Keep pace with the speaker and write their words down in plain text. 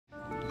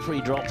Free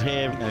drop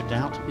here, no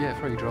doubt. Yeah,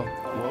 free drop.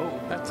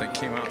 Whoa, that thing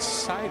came out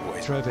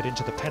sideways. Drove it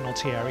into the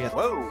penalty area.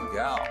 Whoa,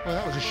 yeah. Well,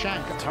 that was a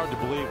shank. It's hard to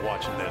believe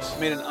watching this.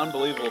 Made an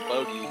unbelievable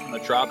bogey in the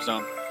drop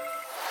zone.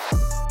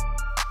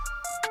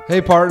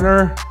 Hey,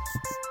 partner.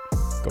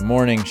 Good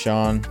morning,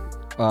 Sean.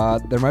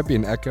 There might be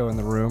an echo in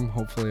the room.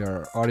 Hopefully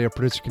our audio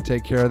producer can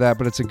take care of that,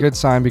 but it's a good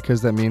sign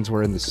because that means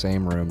we're in the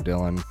same room,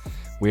 Dylan.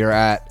 We are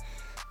at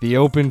the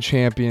Open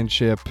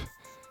Championship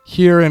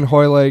here in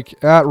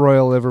Hoylake at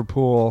Royal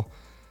Liverpool,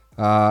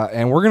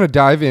 and we're going to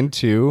dive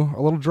into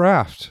a little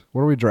draft.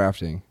 What are we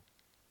drafting?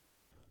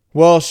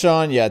 Well,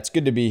 Sean, yeah, it's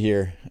good to be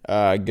here.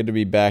 Good to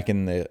be back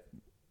in the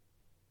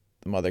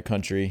mother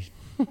country.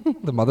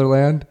 The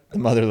motherland? The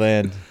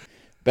motherland.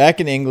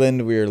 Back in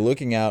England, we are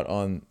looking out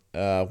on,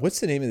 what's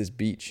the name of this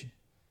beach?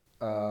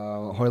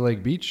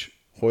 Hoylake Beach?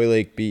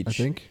 Hoylake Beach. I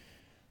think.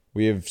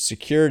 We have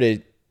secured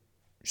a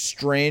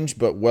strange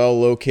but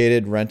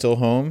well-located rental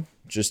home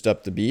just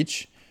up the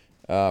beach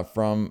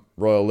from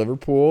Royal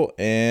Liverpool,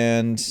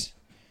 and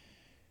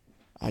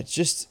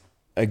just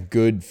a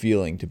good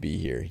feeling to be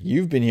here.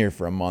 You've been here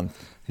for a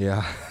month.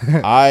 Yeah.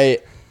 I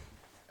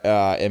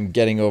am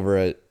getting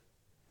over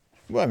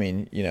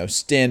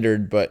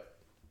standard but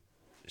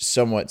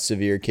somewhat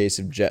severe case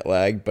of jet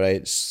lag, but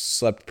I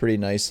slept pretty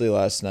nicely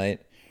last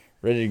night.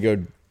 Ready to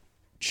go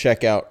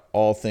check out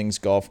all things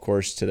golf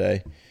course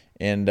today.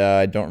 And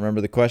I don't remember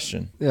the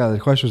question. Yeah, the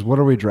question is, what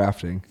are we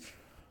drafting?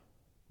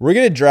 We're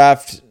going to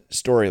draft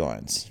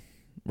storylines.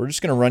 We're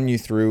just going to run you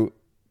through,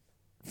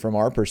 from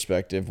our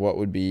perspective, what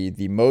would be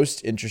the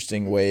most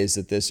interesting ways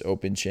that this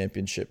Open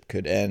Championship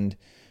could end.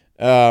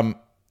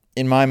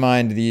 In my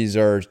mind, these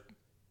are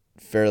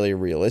fairly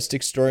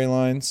realistic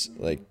storylines.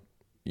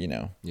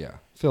 Yeah,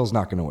 Phil's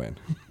not going to win.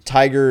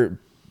 Tiger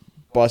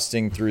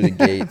busting through the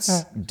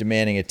gates,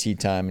 demanding a tee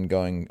time and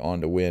going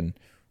on to win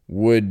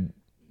would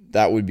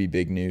be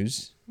big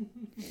news.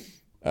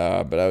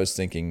 But I was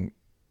thinking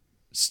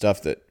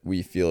stuff that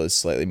we feel is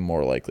slightly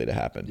more likely to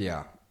happen.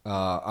 Yeah.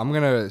 I'm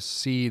going to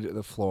cede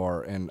the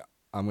floor, and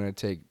I'm going to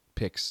take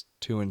picks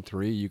 2 and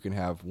 3. You can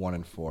have 1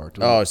 and 4.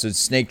 So it's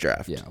snake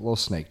draft. Yeah, a little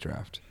snake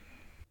draft.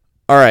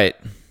 All right.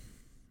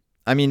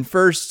 I mean,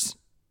 first,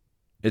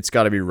 it's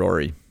got to be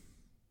Rory.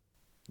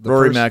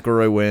 Rory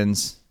McIlroy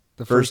wins.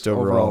 The first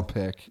overall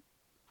pick.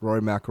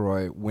 Rory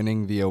McIlroy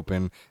winning the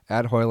Open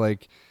at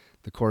Hoylake,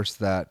 the course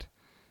that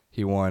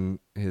he won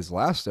his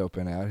last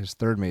Open at, his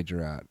third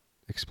major at.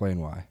 Explain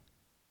why.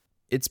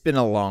 It's been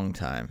a long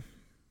time.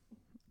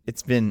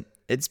 It's been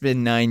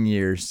 9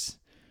 years.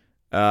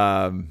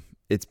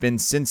 It's been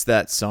since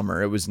that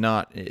summer.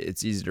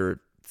 It's easy to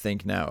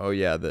think now, oh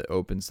yeah, the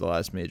Open's the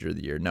last major of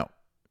the year. No.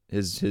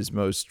 His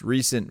most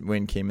recent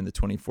win came in the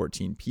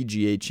 2014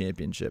 PGA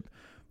Championship.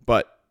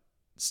 But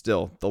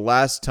still, the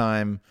last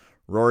time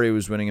Rory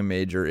was winning a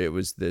major, it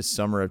was this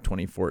summer of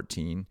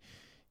 2014.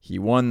 He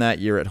won that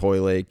year at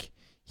Hoylake.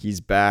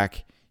 He's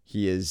back.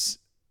 He is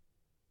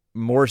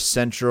more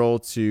central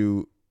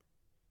to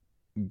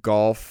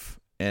golf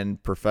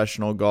and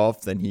professional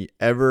golf than he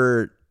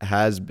ever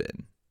has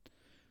been.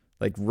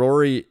 Like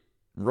Rory's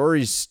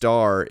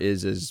star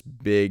is as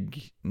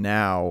big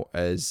now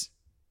as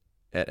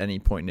at any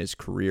point in his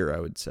career, I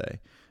would say.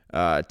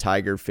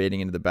 Tiger fading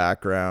into the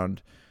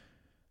background.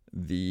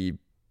 The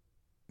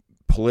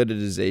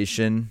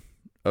politicization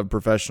of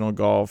professional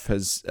golf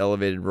has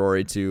elevated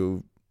Rory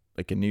to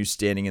like a new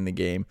standing in the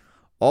game.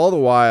 All the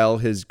while,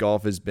 his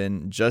golf has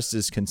been just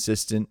as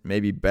consistent,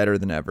 maybe better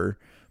than ever,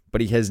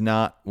 but he has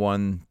not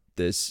won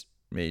this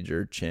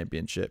major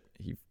championship.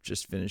 He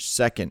just finished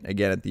second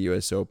again at the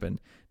U.S. Open.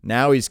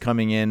 Now he's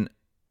coming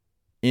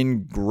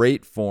in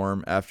great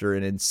form after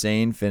an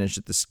insane finish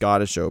at the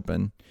Scottish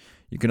Open.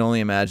 You can only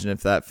imagine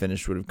if that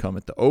finish would have come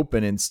at the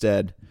Open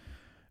instead.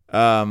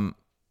 But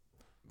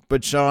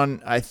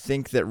Sean, I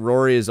think that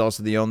Rory is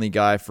also the only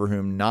guy for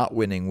whom not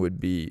winning would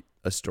be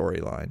a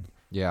storyline.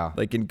 Yeah.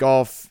 Like in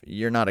golf,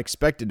 you're not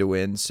expected to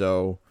win,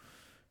 so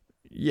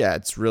yeah,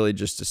 it's really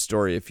just a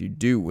story if you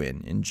do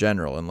win in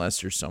general,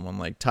 unless you're someone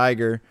like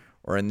Tiger,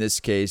 or in this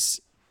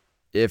case,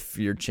 if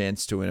your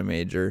chance to win a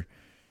major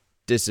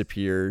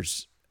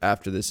disappears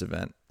after this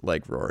event,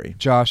 like Rory.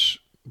 Josh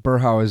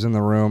Burhow is in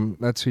the room.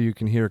 That's who you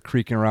can hear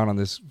creaking around on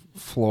this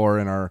floor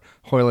in our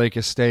Hoylake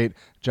estate.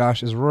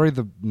 Josh, is Rory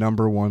the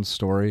number one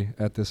story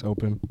at this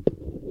Open?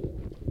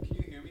 Can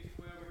you hear me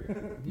way over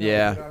here?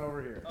 Yeah, not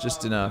over here.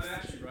 Just enough. I'm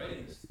actually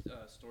writing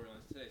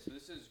storylines today, so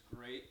this is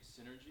great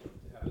synergy to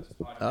have this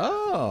podcast.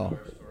 Oh.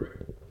 Our story.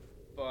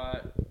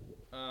 But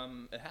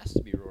it has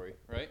to be Rory,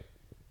 right?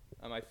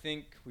 I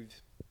think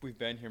we've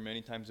been here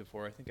many times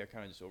before. I think I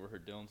kind of just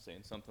overheard Dylan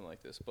saying something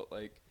like this, but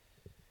like,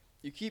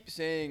 you keep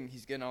saying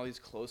he's getting all these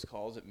close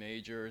calls at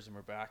majors, and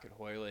we're back at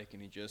Hoylake,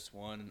 and he just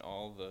won, and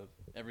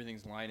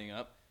everything's lining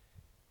up.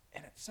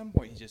 And at some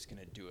point, he's just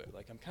going to do it.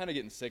 Like, I'm kind of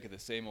getting sick of the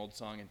same old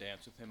song and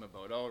dance with him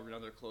about,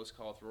 another close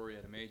call with Rory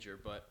at a major,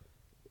 but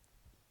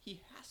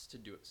he has to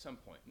do it at some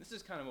point. And this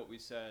is kind of what we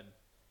said,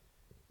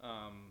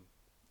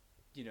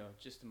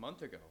 just a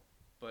month ago.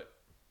 But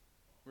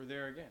we're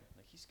there again.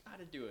 Like, he's got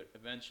to do it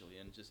eventually,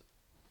 and just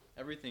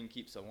everything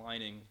keeps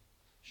aligning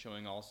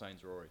showing all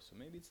signs Rory. So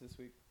maybe it's this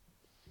week.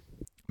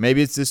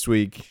 Maybe it's this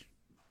week.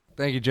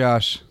 Thank you,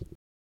 Josh.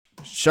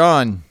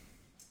 Sean,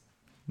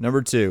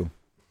 number 2.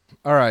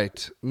 All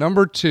right,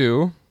 number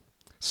 2,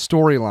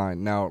 storyline.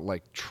 Now,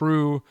 like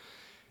true,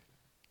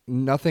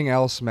 nothing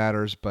else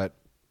matters, but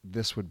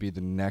this would be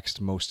the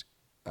next most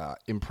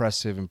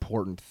impressive,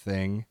 important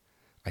thing,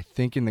 I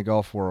think, in the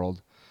golf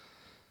world.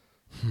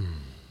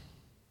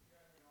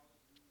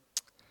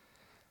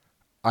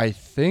 I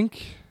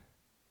think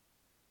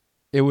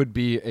it would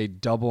be a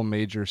double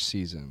major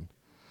season.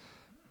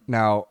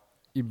 Now,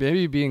 you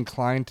maybe be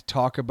inclined to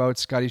talk about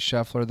Scottie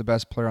Scheffler, the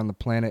best player on the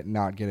planet,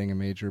 not getting a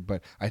major,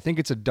 but I think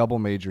it's a double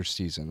major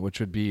season, which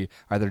would be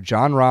either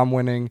Jon Rahm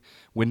winning,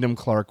 Wyndham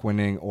Clark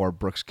winning, or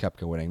Brooks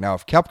Koepka winning. Now,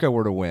 if Koepka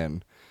were to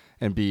win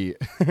and be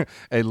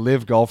a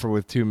live golfer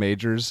with 2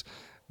 majors,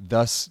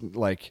 thus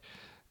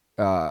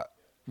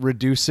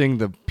reducing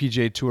the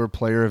PGA Tour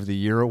Player of the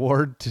Year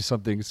award to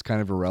something that's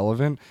kind of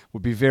irrelevant,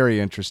 would be very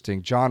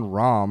interesting. Jon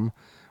Rahm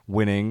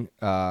winning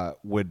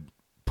would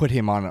put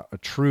him on a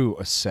true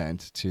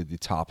ascent to the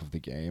top of the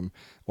game,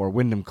 or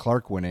Wyndham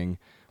Clark winning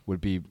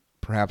would be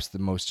perhaps the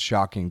most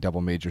shocking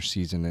double major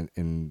season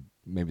in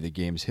maybe the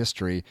game's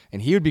history,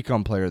 and he would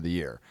become Player of the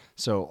Year.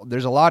 So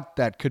there's a lot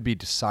that could be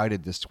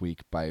decided this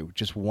week by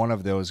just one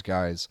of those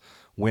guys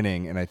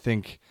winning, and I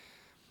think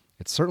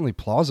it's certainly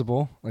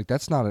plausible. Like,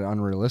 that's not an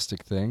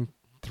unrealistic thing.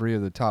 3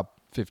 of the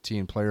top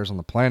 15 players on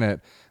the planet.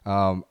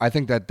 I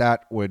think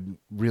that would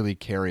really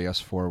carry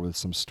us forward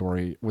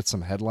with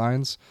some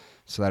headlines.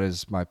 So that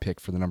is my pick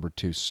for the number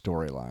 2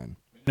 storyline.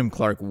 Wyndham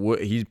Clark,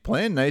 he's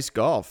playing nice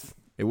golf.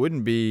 It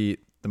wouldn't be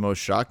the most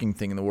shocking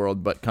thing in the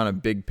world, but kind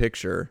of big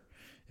picture,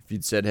 if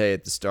you'd said, hey,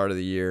 at the start of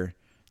the year,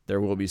 there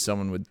will be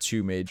someone with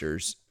 2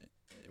 majors,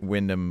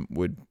 Wyndham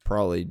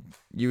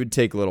you would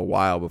take a little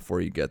while before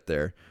you get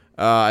there.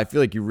 I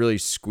feel like you really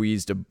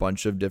squeezed a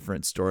bunch of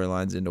different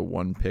storylines into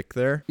one pick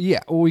there. Yeah,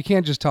 well, we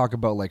can't just talk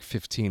about like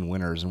 15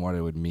 winners and what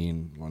it would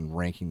mean when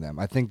ranking them.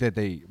 I think that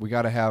we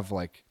got to have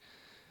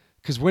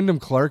because Wyndham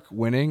Clark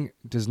winning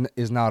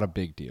is not a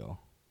big deal.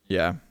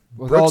 Yeah.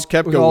 Brooks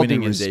Koepka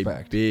winning is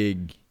a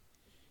big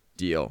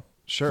deal.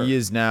 Sure. He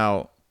is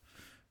now,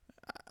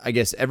 I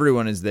guess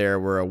everyone is there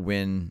where a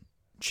win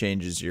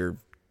changes your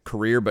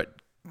career, but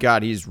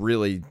God, he's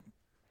really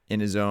in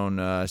his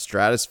own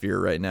stratosphere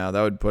right now.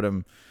 That would put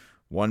him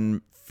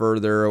one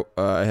further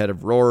ahead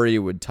of Rory,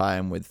 would tie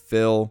him with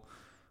Phil.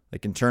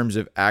 Like, in terms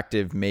of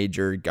active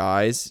major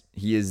guys,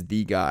 he is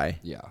the guy.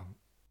 Yeah.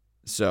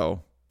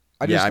 So,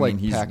 he's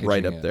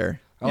right up there.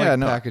 I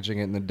like packaging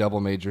it in the double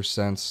major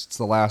sense. It's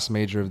the last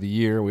major of the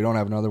year. We don't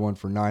have another one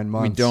for 9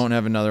 months. We don't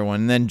have another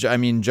one. And then,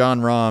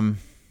 Jon Rahm,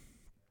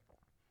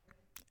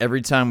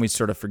 every time we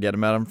sort of forget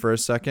about him for a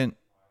second,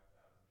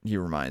 he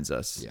reminds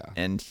us. Yeah.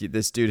 And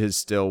this dude has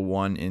still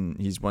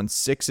he's won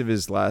 6 of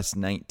his last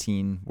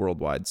 19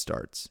 worldwide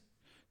starts.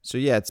 So,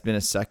 yeah, it's been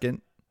a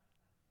second,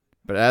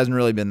 but it hasn't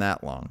really been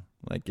that long.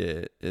 Like,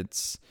 I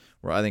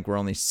think we're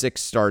only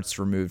 6 starts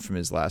removed from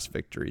his last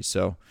victory.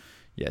 So,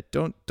 yeah,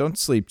 don't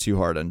sleep too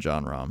hard on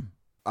Jon Rahm.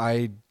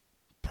 I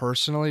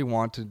personally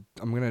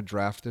I'm going to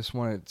draft this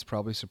one. It's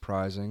probably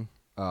surprising.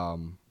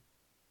 It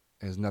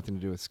has nothing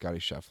to do with Scottie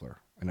Scheffler.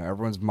 I know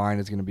everyone's mind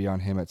is going to be on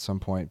him at some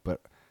point,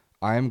 but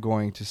I am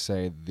going to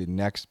say the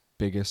next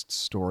biggest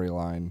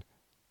storyline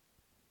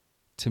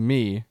to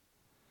me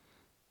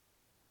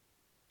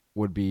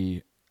would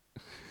be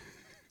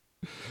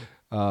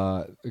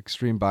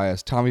extreme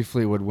bias. Tommy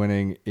Fleetwood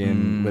winning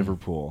in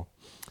Liverpool.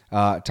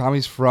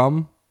 Tommy's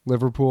from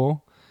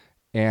Liverpool,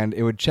 and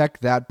it would check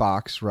that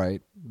box,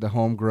 right? The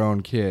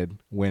homegrown kid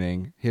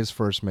winning his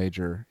first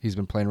major. He's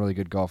been playing really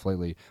good golf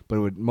lately, but it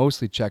would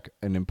mostly check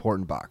an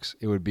important box.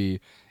 It would be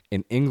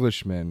an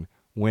Englishman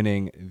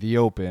winning the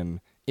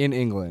Open in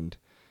England,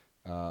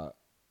 and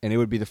it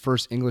would be the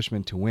first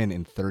Englishman to win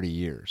in 30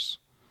 years.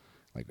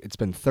 Like, it's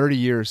been 30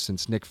 years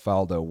since Nick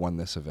Faldo won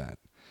this event,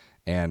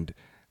 and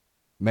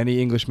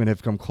many Englishmen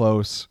have come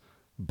close,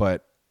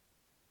 but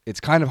it's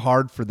kind of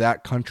hard for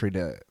that country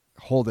to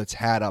hold its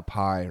hat up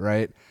high,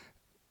 right?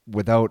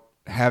 Without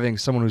having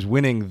someone who's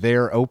winning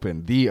their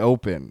Open,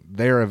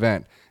 their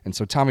event. And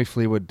so Tommy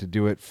Fleetwood to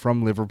do it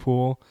from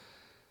Liverpool,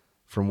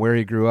 from where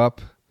he grew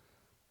up,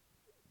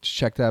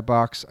 check that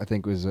box, I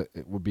think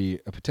it would be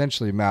a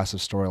potentially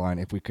massive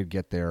storyline if we could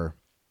get there,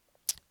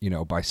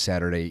 by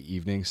Saturday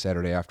evening,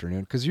 Saturday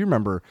afternoon. Because you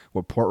remember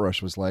what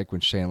Portrush was like when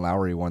Shane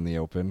Lowry won the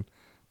Open.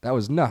 That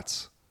was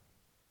nuts.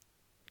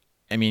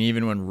 I mean,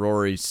 even when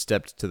Rory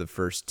stepped to the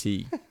first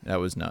tee, that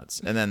was nuts.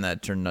 And then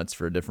that turned nuts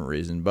for a different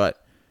reason.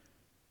 But,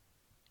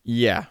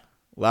 yeah,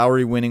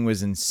 Lowry winning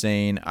was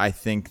insane. I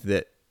think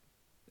that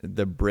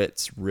the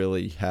Brits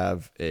really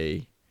have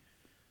a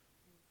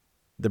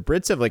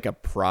like a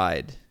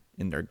pride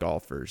in their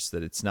golfers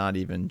that it's not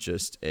even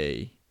just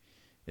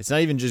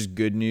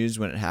good news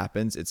when it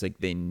happens. It's like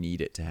they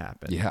need it to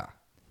happen. Yeah.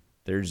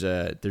 There's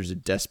a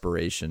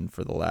desperation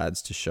for the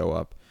lads to show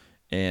up,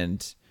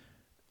 and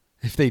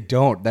if they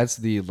don't, that's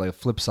the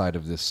flip side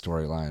of this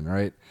storyline,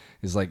 right?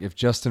 Is like if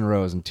Justin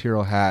Rose and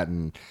Tyrrell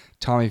Hatton,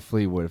 Tommy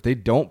Fleetwood, if they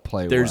don't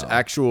play There's well,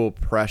 actual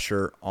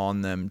pressure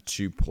on them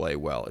to play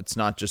well. It's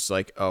not just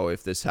like, oh,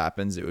 if this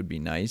happens, it would be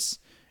nice.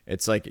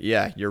 It's like,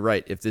 yeah, you're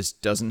right. If this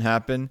doesn't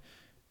happen,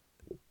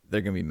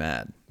 they're going to be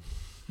mad.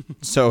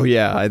 So,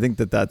 yeah, I think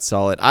that's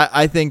solid.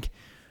 I think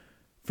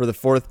for the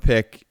fourth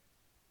pick,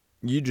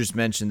 you just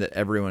mentioned that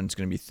everyone's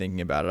going to be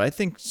thinking about it. I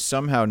think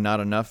somehow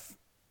not enough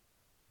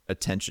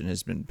attention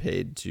has been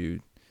paid to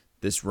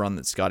this run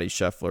that Scottie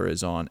Scheffler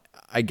is on.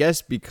 I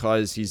guess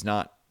because he's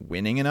not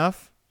winning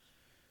enough,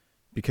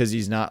 because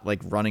he's not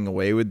like running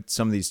away with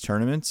some of these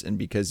tournaments, and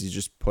because he's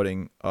just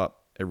putting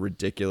up a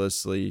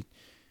ridiculously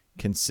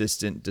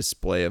consistent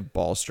display of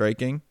ball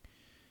striking.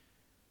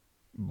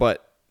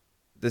 But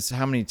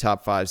how many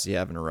top fives do you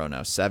have in a row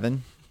now?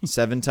 7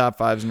 top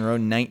fives in a row,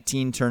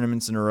 19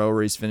 tournaments in a row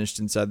where he's finished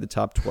inside the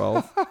top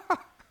 12.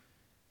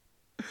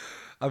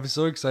 I'm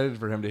so excited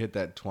for him to hit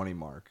that 20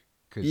 mark.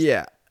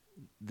 Yeah.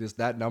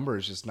 That number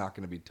is just not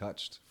going to be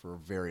touched for a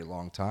very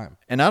long time.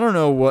 And I don't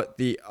know what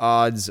the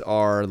odds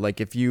are. Like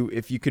if you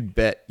could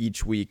bet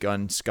each week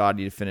on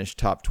Scotty to finish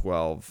top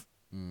 12,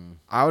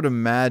 I would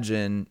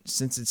imagine,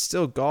 since it's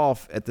still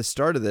golf at the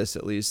start of this,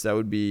 at least, that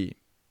would be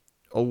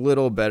a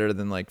little better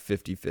than like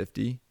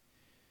 50-50.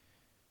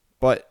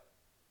 But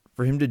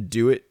for him to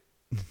do it,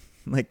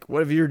 like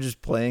what if you were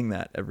just playing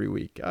that every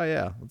week? Oh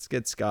yeah, let's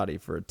get Scotty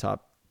for a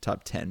top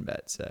 10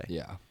 bet, say.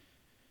 Yeah.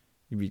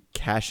 You'd be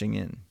cashing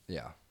in.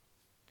 Yeah.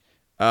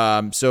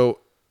 So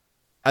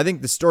I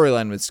think the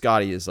storyline with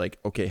Scotty is like,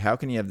 okay, how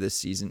can you have this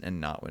season and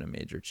not win a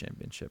major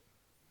championship?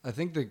 I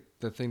think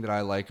the thing that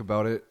I like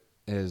about it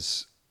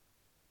is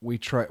we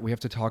have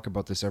to talk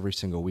about this every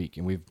single week,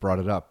 and we've brought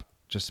it up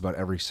just about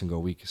every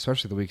single week,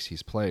 especially the weeks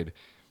he's played.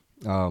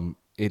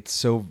 It's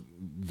so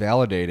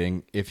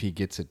validating if he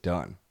gets it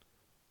done,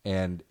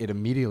 and it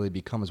immediately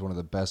becomes one of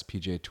the best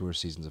PGA Tour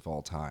seasons of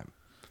all time.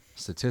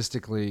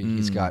 Statistically,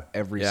 he's got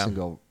every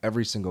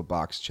single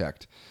box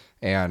checked,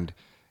 and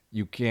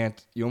you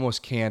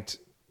almost can't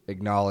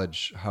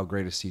acknowledge how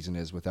great a season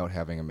is without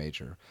having a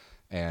major.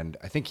 And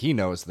I think he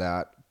knows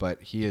that,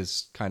 but he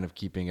is kind of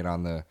keeping it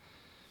on the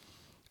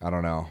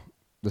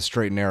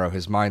straight and narrow.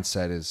 His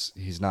mindset is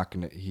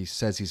he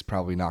says he's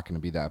probably not going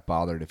to be that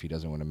bothered if he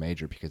doesn't win a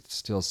major because it's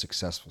still a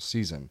successful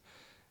season.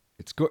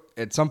 It's good.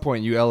 At some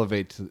point you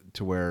elevate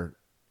to where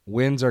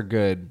wins are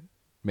good,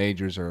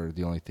 majors are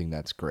the only thing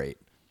that's great.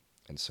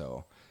 And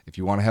so if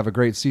you want to have a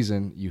great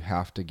season, you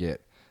have to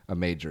get a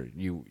major.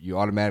 You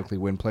automatically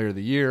win Player of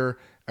the Year.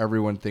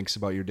 Everyone thinks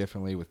about you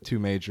differently with 2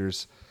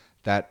 majors.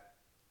 That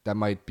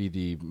might be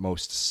the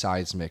most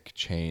seismic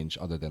change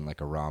other than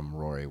like a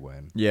Rory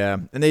win. Yeah,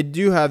 and they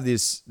do have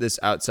this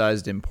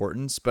outsized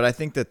importance, but I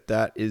think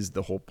that is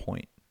the whole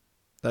point.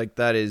 Like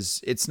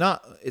it's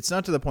not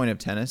to the point of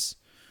tennis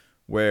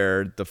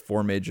where the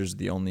 4 majors are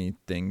the only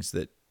things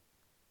that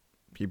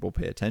people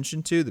pay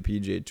attention to. The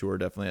PGA Tour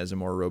definitely has a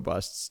more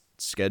robust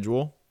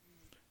schedule.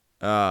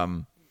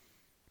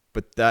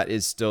 But that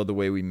is still the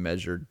way we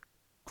measure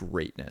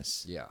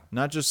greatness. Yeah.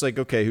 Not just like,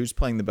 okay, who's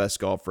playing the best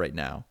golf right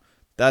now?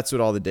 That's what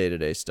all the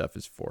day-to-day stuff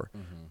is for.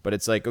 Mm-hmm. But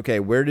it's like,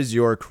 okay, where does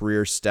your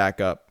career stack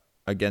up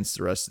against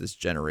the rest of this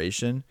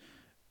generation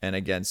and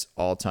against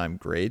all-time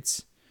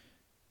greats?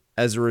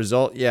 As a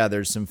result, yeah,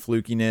 there's some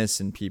flukiness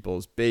in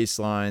people's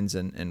baselines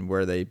and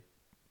where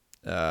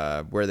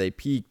they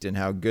peaked and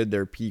how good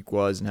their peak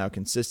was and how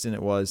consistent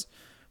it was.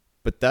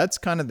 But that's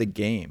kind of the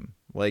game.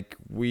 Like,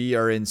 we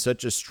are in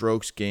such a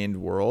strokes gained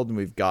world, and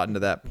we've gotten to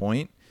that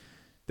point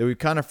that we've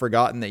kind of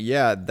forgotten that,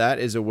 yeah, that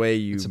is a way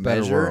you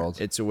measure.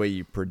 It's a way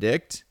you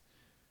predict.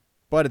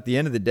 But at the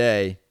end of the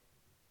day,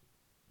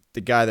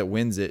 the guy that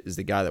wins it is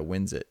the guy that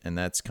wins it. And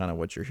that's kind of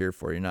what you're here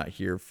for. You're not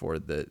here for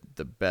the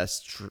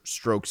best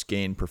strokes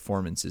gained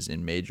performances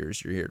in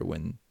majors. You're here to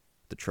win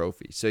the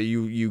trophy. So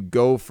you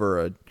go for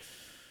a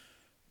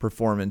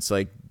performance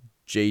like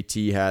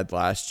JT had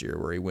last year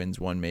where he wins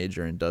 1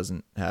 major and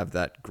doesn't have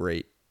that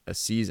great a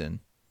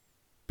season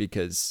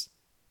because,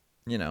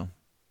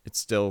 it's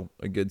still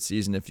a good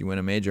season if you win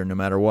a major no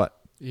matter what.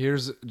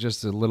 Here's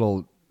just a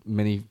little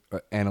mini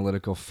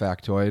analytical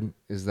factoid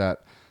is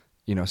that,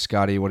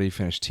 Scotty, what did he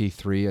finish?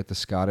 T3 at the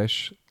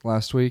Scottish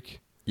last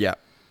week? Yeah.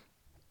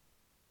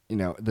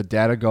 The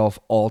Data Golf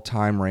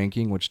all-time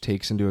ranking, which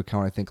takes into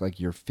account, I think, like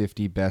your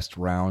 50 best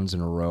rounds in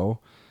a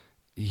row,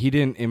 he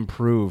didn't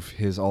improve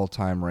his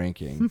all-time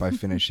ranking by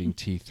finishing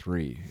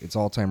T3. Its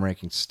all-time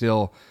ranking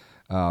still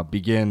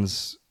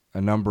begins a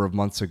number of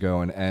months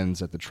ago and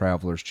ends at the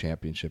Travelers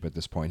Championship at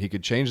this point. He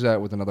could change that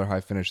with another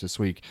high finish this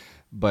week,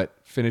 but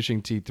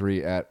finishing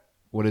T3 at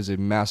what is a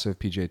massive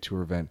PGA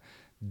Tour event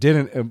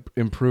didn't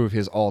improve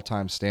his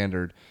all-time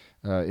standard.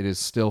 It is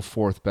still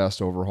 4th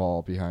best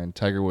overall behind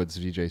Tiger Woods,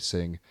 Vijay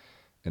Singh,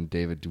 and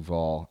David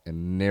Duval,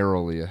 and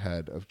narrowly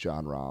ahead of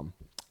Jon Rahm.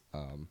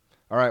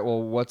 All right,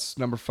 well, what's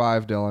number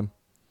 5, Dylan?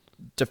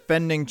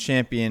 Defending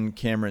champion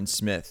Cameron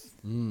Smith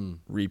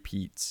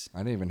repeats. I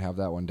didn't even have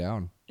that one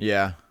down.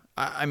 Yeah.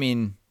 I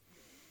mean,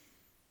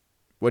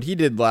 what he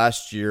did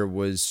last year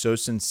was so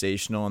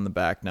sensational on the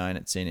back 9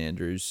 at St.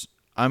 Andrews.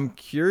 I'm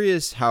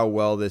curious how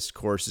well this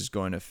course is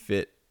going to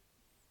fit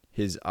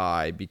his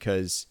eye,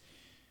 because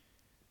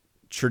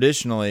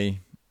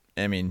traditionally,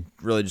 I mean,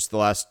 really just the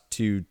last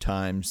 2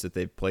 times that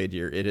they've played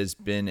here, it has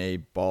been a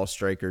ball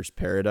striker's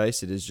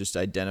paradise. It has just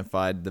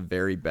identified the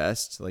very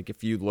best. Like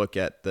if you look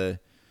at the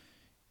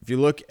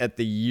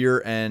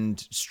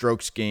year-end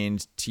strokes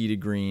gained tee to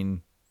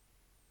green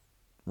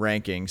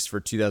rankings for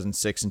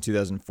 2006 and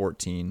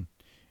 2014,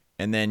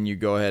 and then you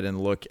go ahead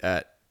and look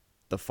at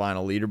the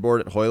final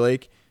leaderboard at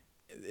Hoylake,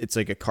 it's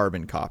like a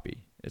carbon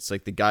copy. It's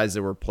like the guys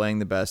that were playing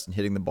the best and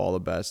hitting the ball the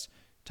best: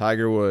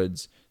 Tiger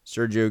Woods,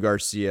 Sergio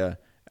Garcia,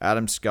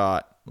 Adam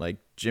Scott, like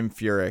Jim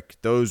Furyk.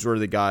 Those were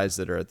the guys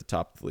that are at the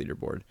top of the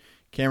leaderboard.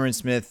 Cameron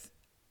Smith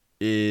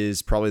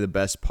is probably the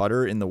best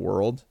putter in the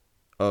world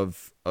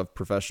of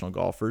professional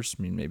golfers.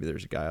 I mean, maybe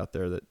there's a guy out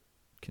there that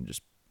can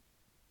just,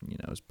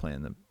 is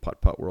playing the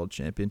putt world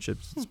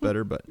championships. It's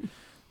better, but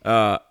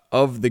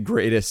of the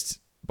greatest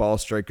ball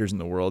strikers in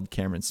the world,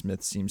 Cameron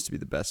Smith seems to be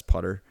the best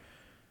putter.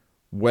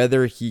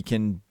 Whether he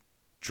can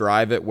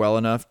drive it well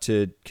enough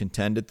to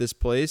contend at this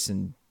place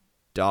and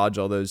dodge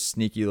all those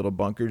sneaky little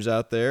bunkers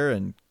out there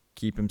and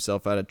keep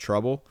himself out of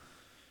trouble.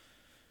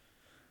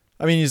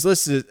 I mean, he's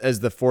listed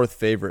as the 4th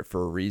favorite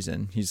for a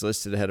reason. He's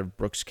listed ahead of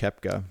Brooks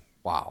Koepka.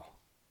 Wow.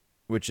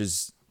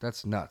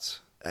 That's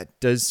nuts. That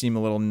does seem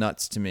a little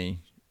nuts to me.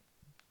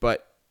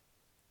 But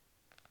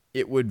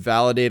it would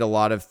validate a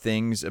lot of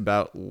things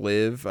about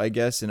Liv, I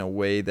guess, in a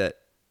way that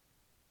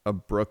a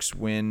Brooks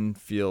win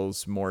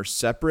feels more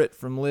separate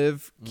from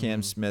Liv.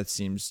 Cam Smith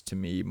seems to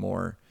me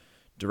more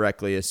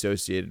directly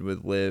associated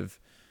with Liv,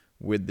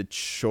 with the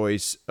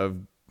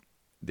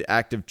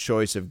active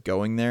choice of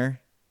going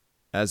there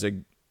as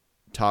a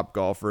top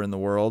golfer in the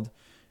world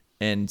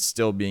and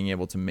still being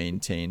able to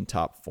maintain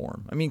top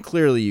form. I mean,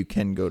 clearly you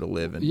can go to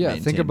Liv and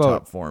maintain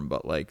top form,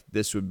 but like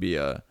this would be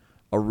a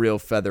real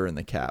feather in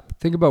the cap.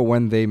 Think about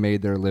when they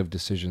made their Liv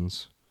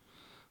decisions.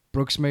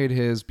 Brooks made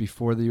his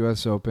before the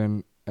U.S.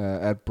 Open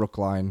at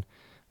Brookline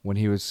when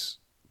he was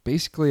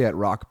basically at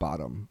rock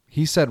bottom.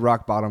 He said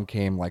rock bottom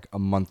came like a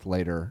month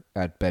later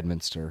at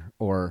Bedminster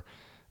or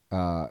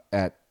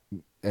at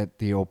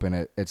the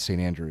Open at St.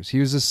 Andrews. He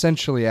was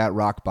essentially at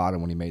rock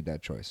bottom when he made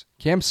that choice.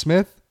 Cam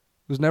Smith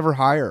was never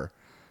higher.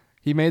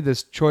 He made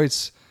this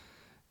choice,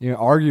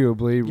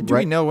 arguably. Do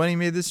we know when he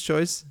made this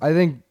choice? I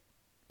think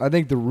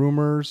the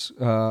rumors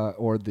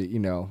or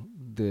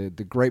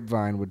the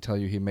grapevine would tell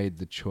you he made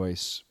the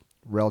choice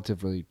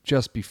relatively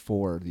just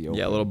before the Open.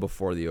 Yeah, a little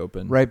before the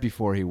Open. Right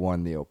before he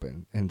won the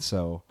Open. And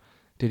so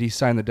did he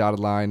sign the dotted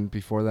line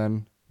before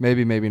then?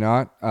 Maybe, maybe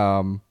not.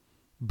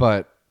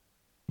 But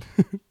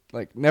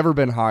like never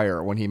been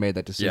higher when he made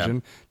that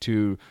decision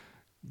to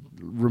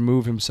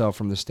remove himself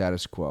from the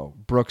status quo.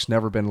 Brooks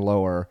never been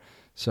lower.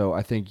 So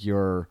I think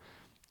your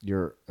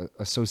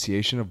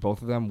association of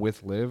both of them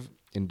with Liv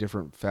in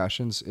different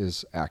fashions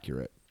is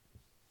accurate.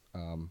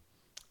 All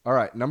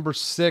right, number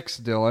 6,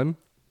 Dylan.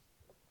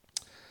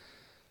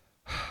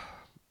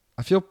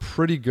 I feel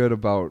pretty good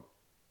about,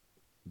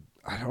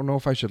 I don't know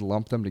if I should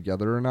lump them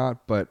together or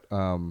not, but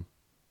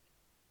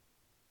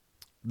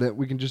that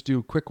we can just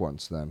do quick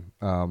ones then.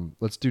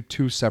 Let's do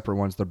 2 separate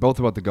ones. They're both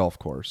about the golf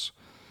course.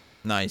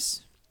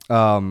 Nice.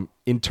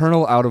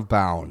 Internal out of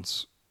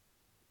bounds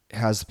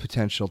has the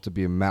potential to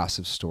be a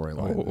massive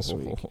storyline this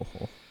week.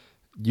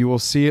 You will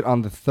see it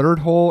on the 3rd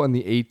hole and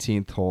the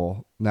 18th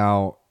hole.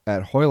 Now,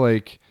 at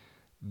Hoylake,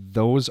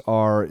 those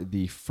are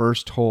the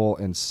 1st hole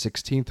and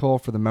 16th hole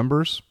for the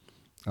members.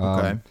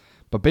 Okay.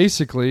 But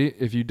basically,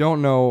 if you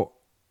don't know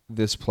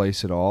this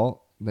place at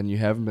all, then you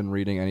haven't been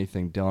reading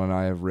anything Dylan and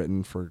I have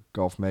written for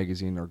Golf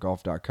Magazine or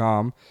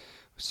golf.com.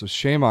 So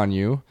shame on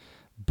you.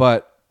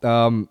 But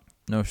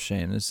no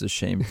shame. This is a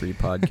shame-free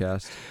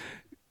podcast.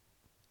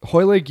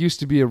 Hoylake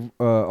used to be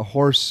a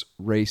horse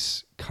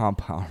race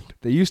compound.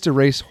 They used to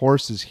race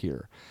horses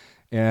here.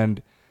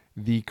 And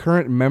the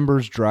current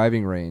members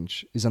driving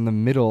range is on the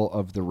middle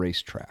of the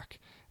racetrack.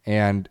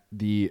 And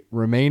the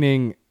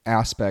remaining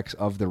aspects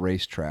of the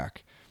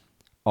racetrack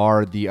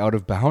are the out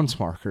of bounds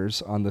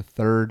markers on the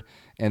 3rd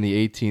and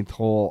the 18th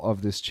hole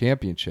of this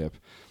championship.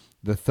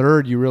 The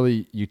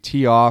 3rd, you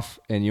tee off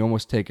and you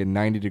almost take a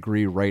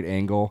 90-degree right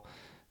angle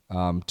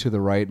to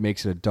the right,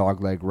 makes it a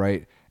dogleg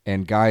right.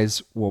 And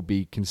guys will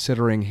be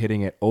considering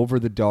hitting it over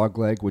the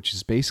dogleg, which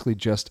is basically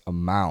just a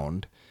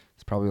mound.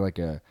 It's probably like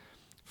a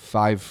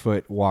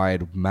 5-foot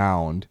wide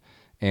mound,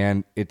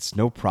 and it's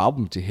no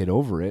problem to hit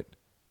over it.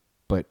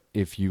 But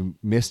if you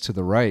miss to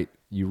the right,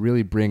 you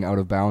really bring out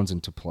of bounds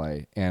into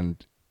play,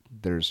 and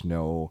there's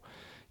no,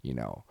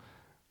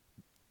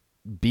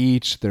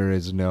 beach. There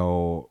is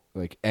no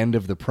end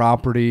of the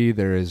property.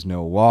 There is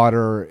no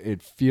water.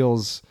 It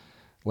feels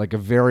like a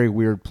very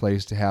weird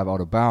place to have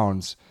out of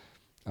bounds.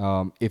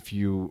 If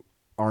you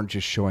aren't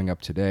just showing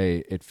up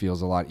today, it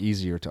feels a lot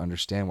easier to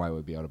understand why it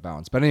would be out of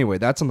bounds. But anyway,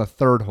 that's on the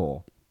 3rd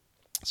hole.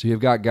 So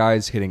you've got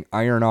guys hitting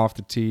iron off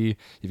the tee.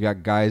 You've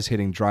got guys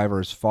hitting driver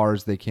as far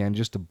as they can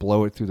just to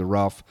blow it through the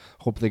rough,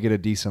 hope they get a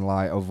decent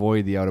lie,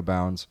 avoid the out of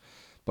bounds.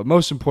 But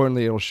most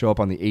importantly, it'll show up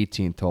on the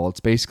 18th hole. It's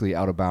basically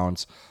out of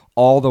bounds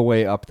all the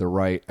way up the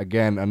right.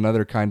 Again,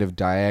 another kind of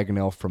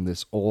diagonal from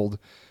this old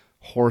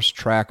horse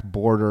track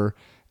border,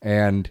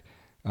 and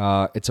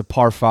it's a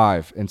par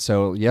 5. And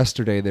so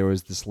yesterday there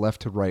was this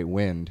left to right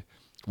wind,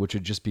 which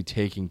would just be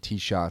taking tee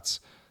shots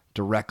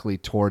directly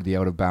toward the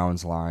out of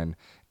bounds line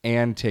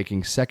and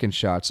taking second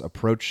shots,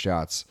 approach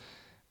shots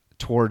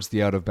towards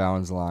the out of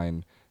bounds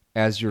line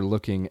as you're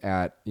looking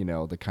at,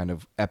 the kind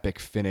of epic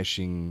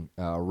finishing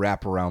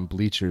wraparound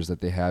bleachers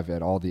that they have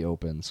at all the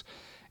opens.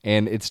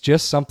 And it's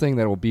just something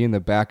that will be in the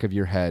back of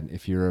your head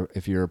if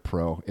you're a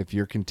pro, if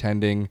you're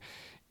contending,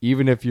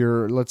 even if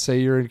let's say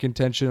you're in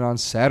contention on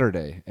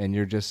Saturday and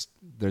there's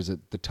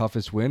the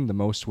toughest wind, the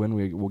most wind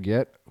we will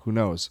get, who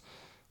knows?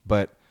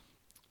 But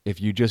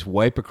if you just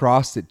wipe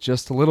across it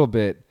just a little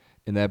bit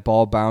and that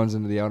ball bounds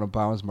into the out of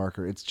bounds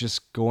marker, it's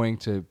just going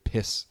to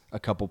piss a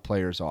couple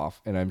players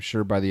off. And I'm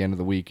sure by the end of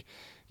the week,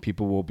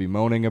 people will be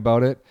moaning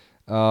about it.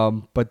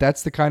 But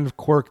that's the kind of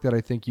quirk that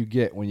I think you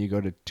get when you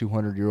go to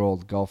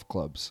 200-year-old golf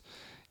clubs.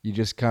 You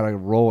just kind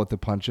of roll with the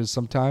punches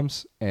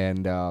sometimes.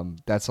 And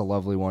that's a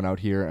lovely one out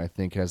here. I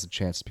think has a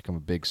chance to become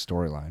a big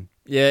storyline.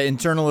 Yeah,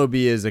 internal OB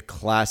is a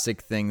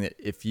classic thing that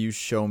if you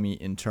show me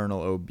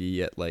internal OB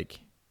at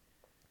like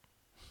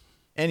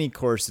any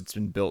course that's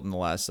been built in the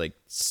last like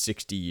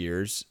 60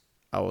 years,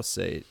 I will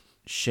say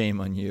shame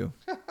on you.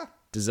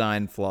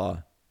 Design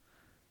flaw.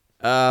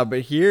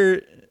 But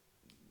here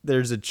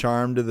there's a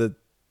charm to the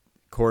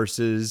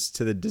courses,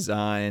 to the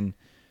design.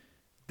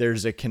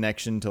 There's a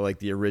connection to like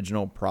the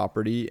original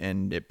property,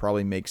 and it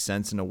probably makes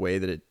sense in a way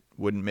that it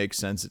wouldn't make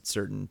sense at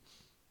certain,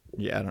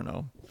 I don't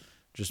know,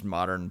 just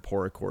modern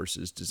poor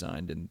courses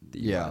designed in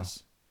the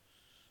US.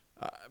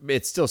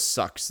 It still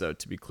sucks though,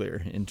 to be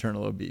clear.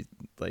 Internal OB,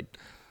 like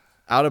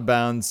out of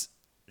bounds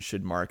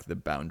should mark the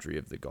boundary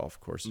of the golf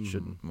course. It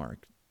shouldn't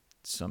mark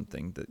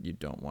something that you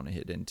don't want to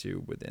hit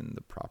into within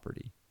the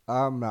property.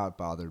 I'm not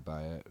bothered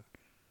by it.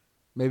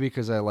 Maybe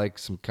because I like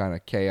some kind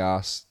of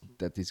chaos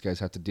that these guys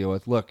have to deal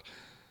with. Look,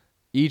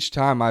 each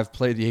time I've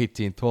played the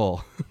 18th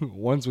hole,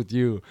 once with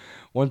you,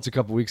 once a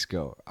couple weeks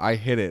ago, I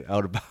hit it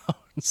out of bounds.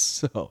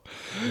 So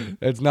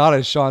it's not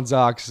a Sean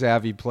Zock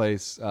savvy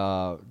place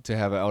to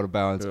have it out of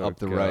bounds up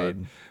the right.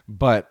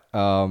 But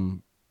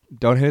don't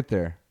hit it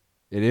there.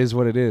 It is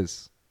what it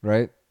is,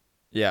 right?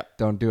 Yeah.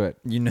 Don't do it.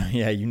 You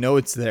know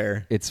it's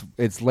there.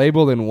 It's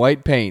labeled in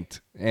white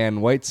paint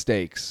and white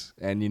stakes,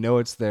 and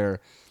it's there.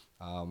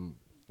 I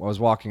was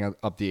walking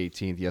up the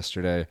 18th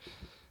yesterday,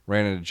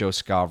 ran into Joe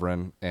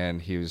Scavron,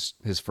 and his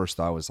first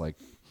thought was like,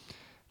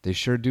 they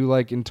sure do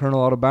like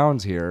internal out of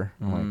bounds here.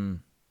 I'm like,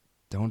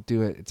 don't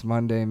do it. It's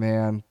Monday,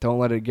 man. Don't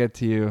let it get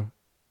to you.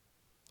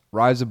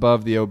 Rise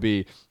above the OB.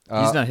 He's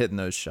not hitting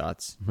those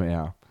shots.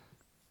 Yeah.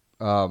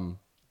 At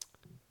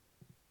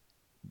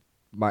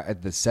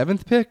the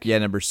 7th pick? Yeah,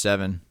 number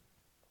 7.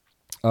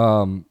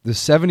 The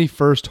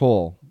 71st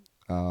hole,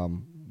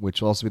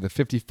 which will also be the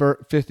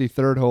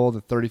 53rd hole,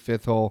 the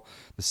 35th hole,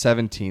 the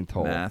 17th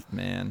hole. Math,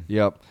 man.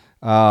 Yep.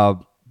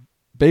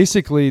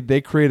 Basically,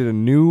 they created a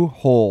new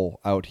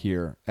hole out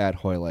here at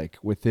Hoylake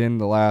within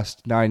the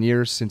last 9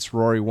 years since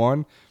Rory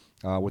won.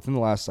 Within the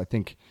last, I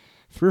think,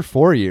 3 or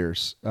 4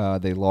 years,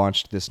 they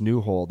launched this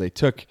new hole. They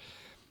took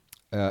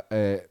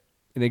an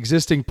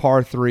existing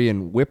par 3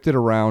 and whipped it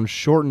around,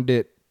 shortened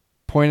it,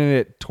 pointed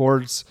it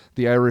towards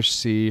the Irish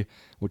Sea,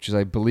 which is,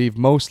 I believe,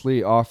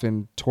 mostly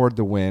often toward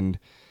the wind.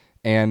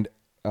 And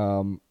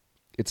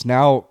it's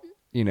now,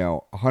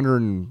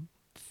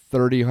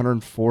 130,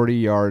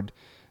 140-yard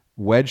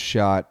wedge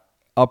shot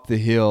up the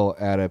hill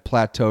at a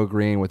plateau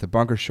green with a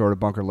bunker short, a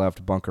bunker left,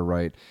 a bunker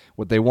right.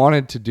 What they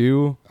wanted to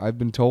do, I've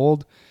been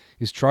told,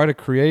 is try to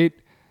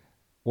create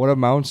what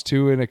amounts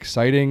to an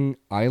exciting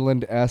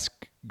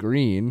island-esque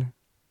green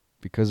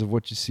because of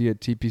what you see at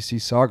TPC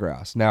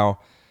Sawgrass. Now,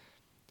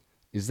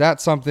 is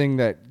that something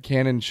that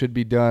canon should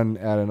be done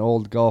at an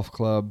old golf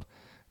club?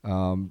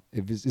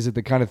 Is it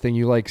the kind of thing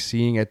you like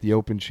seeing at the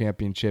Open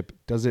Championship?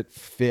 Does it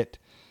fit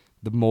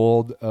the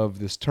mold of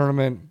this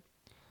tournament?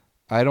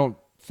 I don't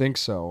think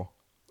so.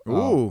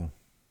 Ooh.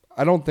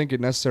 I don't think it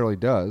necessarily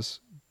does,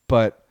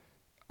 but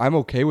I'm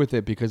okay with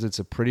it because it's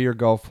a prettier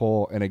golf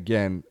hole. And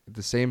again,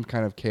 the same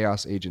kind of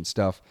chaos agent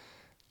stuff.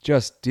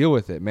 Just deal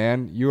with it,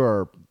 man. You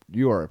are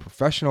a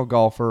professional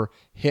golfer.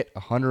 Hit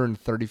a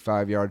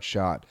 135-yard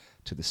shot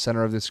to the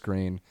center of the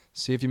screen.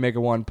 See if you make a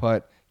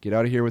 1-putt. Get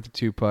out of here with the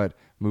 2-putt.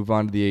 Move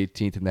on to the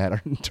 18th in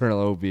that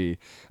internal OB.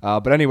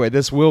 But anyway,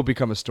 this will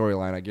become a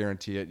storyline. I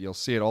guarantee it. You'll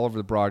see it all over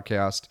the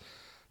broadcast.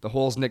 The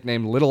hole's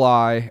nicknamed Little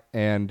Eye,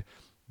 and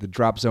the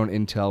drop zone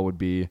intel would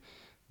be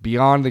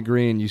beyond the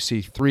green. You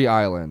see 3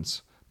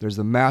 islands. There's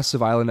the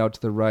massive island out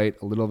to the right,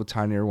 a little of a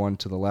tinier one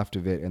to the left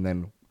of it, and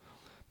then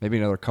maybe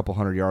another couple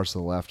hundred yards to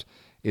the left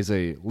is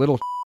a little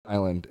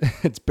island.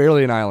 It's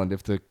barely an island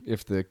if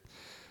the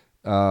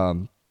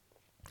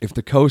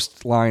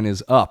coastline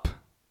is up.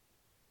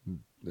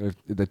 If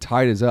the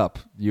tide is up,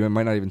 you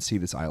might not even see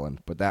this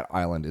island, but that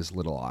island is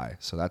Little Eye,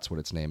 so that's what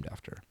it's named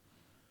after.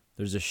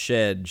 There's a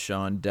shed,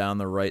 Sean, down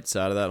the right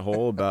side of that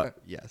hole, about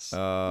yes,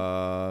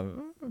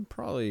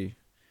 probably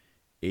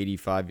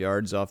 85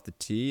 yards off the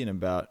tee and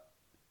about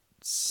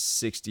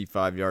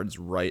 65 yards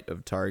right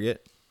of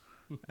target.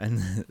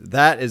 And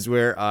that is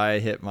where I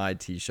hit my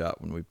tee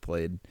shot when we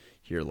played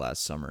here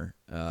last summer.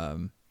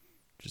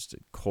 Just a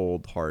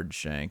cold, hard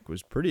shank.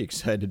 Was pretty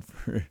excited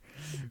for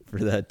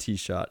that tee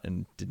shot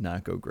and did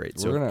not go great.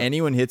 So if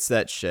anyone hits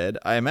that shed,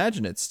 I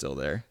imagine it's still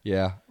there.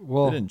 Yeah.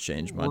 Well, it didn't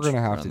change much. We're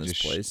gonna have to this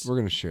just place. we're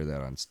gonna share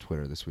that on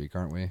Twitter this week,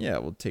 aren't we? Yeah,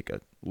 we'll take a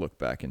look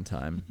back in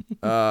time.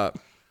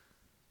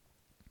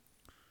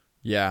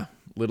 Yeah,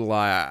 Little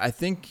Eye. I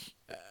think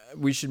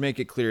we should make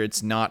it clear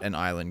it's not an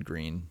island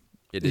green.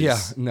 It is. Yeah,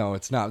 no,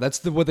 it's not.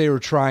 That's what they were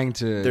trying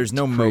to. There's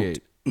no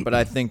create. moat, but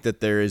I think that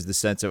there is the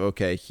sense of,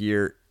 okay,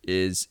 here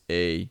is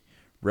a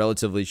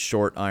relatively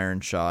short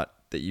iron shot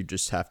that you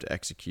just have to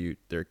execute.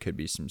 There could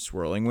be some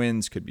swirling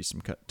winds, could be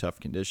some tough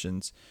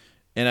conditions,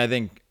 and I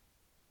think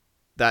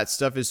that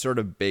stuff is sort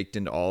of baked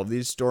into all of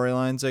these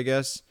storylines, I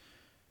guess.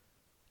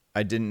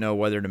 I didn't know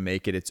whether to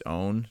make it its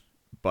own,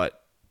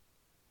 but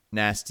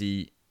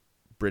nasty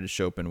British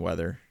Open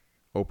weather,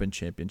 Open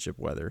Championship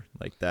weather,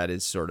 like that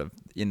is sort of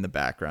in the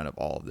background of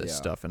all of this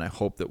stuff, and I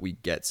hope that we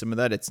get some of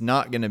that. It's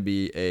not going to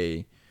be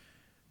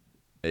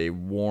a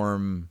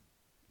warm,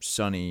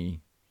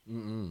 sunny.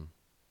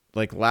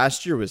 Like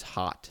last year was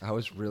hot. I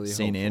was really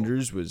St. hopeful.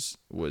 Andrews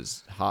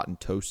was hot and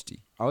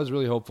toasty. I was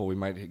really hopeful we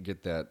might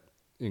get that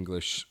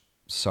English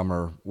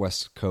summer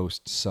West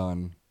Coast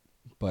sun,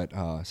 but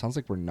sounds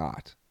like we're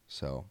not.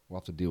 So we'll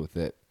have to deal with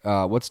it.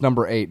 What's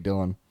number 8,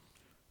 Dylan?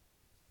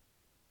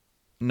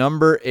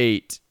 Number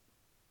 8.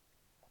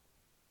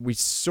 We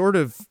sort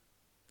of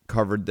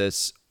covered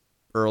this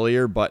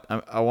earlier, but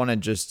I want to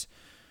just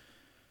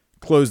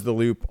close the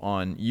loop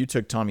on. You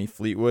took Tommy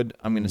Fleetwood.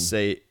 I'm going to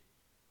say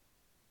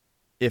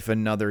if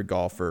another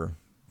golfer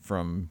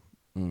from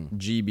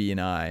GB and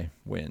I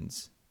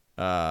wins.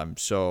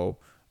 So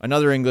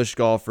another English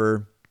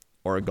golfer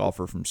or a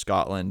golfer from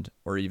Scotland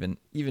or even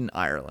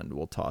Ireland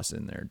we'll toss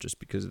in there just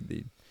because of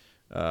the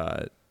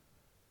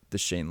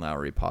Shane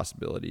Lowry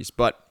possibilities.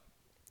 But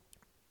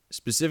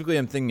specifically,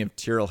 I'm thinking of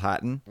Tyrrell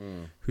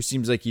Hatton, who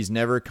seems like he's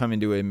never come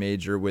into a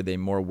major with a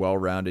more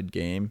well-rounded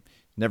game.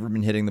 Never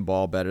been hitting the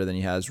ball better than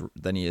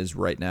he is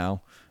right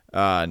now.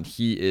 And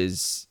he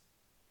is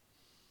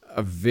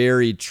a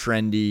very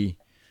trendy.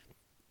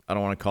 I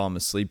don't want to call him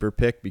a sleeper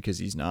pick because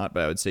he's not,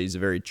 but I would say he's a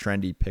very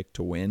trendy pick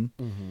to win.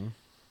 Mm-hmm.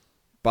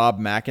 Bob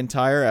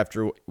McIntyre,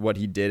 after what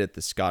he did at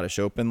the Scottish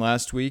Open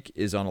last week,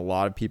 is on a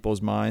lot of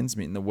people's minds. I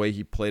mean, the way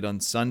he played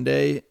on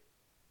Sunday,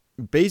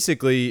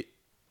 basically,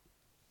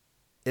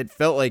 it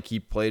felt like he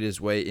played his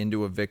way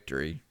into a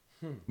victory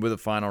with a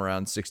final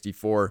round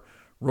 64.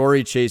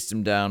 Rory chased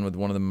him down with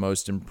one of the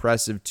most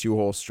impressive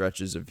 2-hole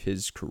stretches of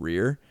his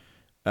career.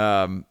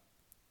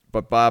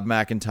 But Bob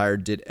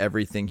McIntyre did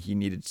everything he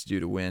needed to do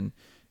to win.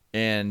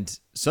 And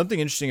something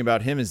interesting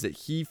about him is that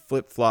he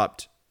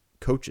flip-flopped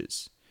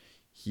coaches.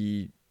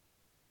 He,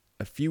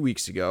 a few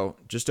weeks ago,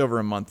 just over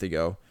a month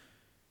ago,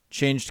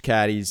 changed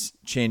caddies,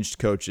 changed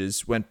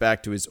coaches, went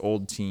back to his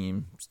old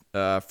team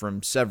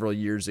from several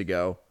years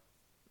ago.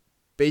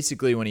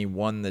 Basically, when he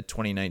won the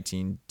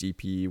 2019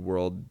 DP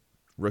World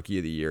Rookie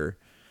of the Year,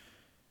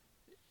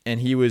 and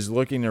he was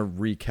looking to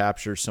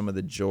recapture some of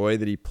the joy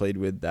that he played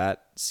with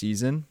that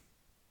season.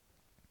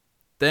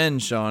 Then,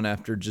 Sean,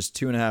 after just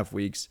 2.5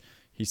 weeks,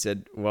 he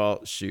said,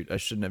 well, shoot, I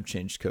shouldn't have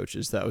changed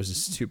coaches. That was a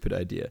stupid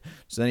idea.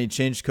 So then he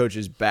changed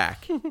coaches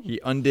back. He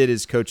undid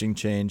his coaching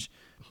change,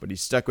 but he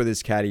stuck with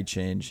his caddy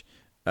change.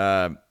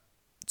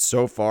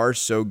 So far,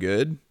 so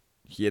good.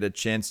 He had a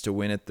chance to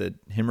win at the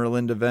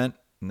Himmerland event,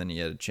 and then he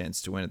had a chance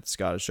to win at the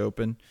Scottish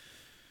Open.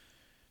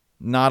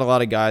 Not a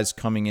lot of guys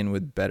coming in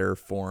with better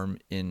form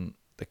in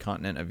the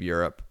continent of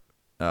Europe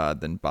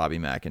than Bobby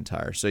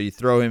McIntyre. So you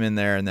throw him in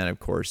there, and then, of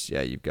course,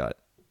 yeah, you've got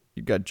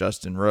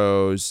Justin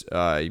Rose.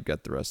 You've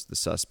got the rest of the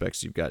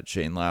suspects. You've got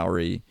Shane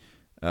Lowry.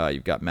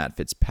 You've got Matt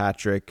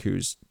Fitzpatrick,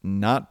 who's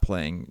not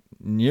playing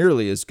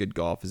nearly as good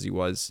golf as he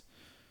was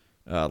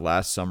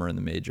last summer in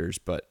the majors.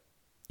 But,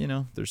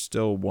 there's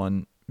still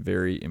one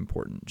very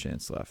important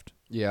chance left.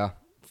 Yeah.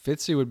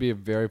 Fitzy would be a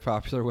very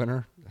popular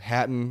winner.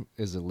 Hatton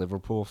is a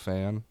Liverpool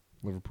fan,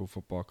 Liverpool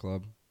Football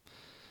Club.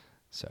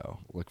 So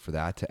look for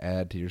that to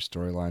add to your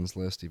storylines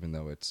list, even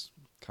though it's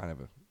kind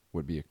of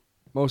would be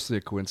mostly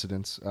a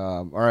coincidence.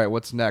 All right,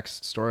 what's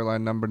next?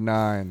 Storyline number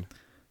 9.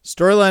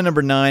 Storyline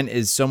number 9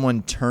 is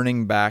someone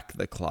turning back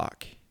the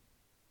clock.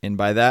 And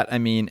by that, I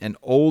mean an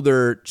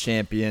older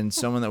champion,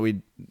 someone that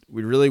we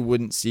really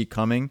wouldn't see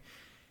coming.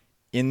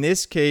 In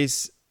this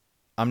case,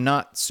 I'm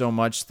not so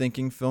much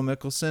thinking Phil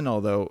Mickelson,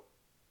 although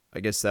I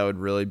guess that would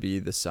really be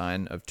the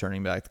sign of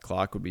turning back the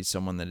clock, would be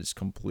someone that is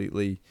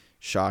completely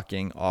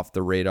shocking, off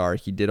the radar.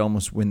 He did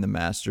almost win the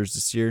Masters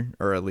this year,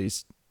 or at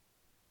least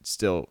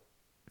still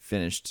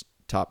finished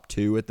top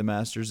 2 at the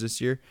Masters this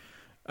year.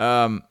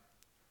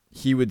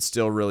 He would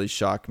still really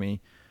shock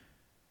me.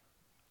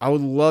 I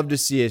would love to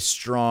see a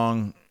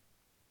strong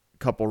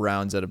couple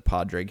rounds out of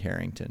Padraig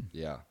Harrington.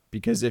 Yeah.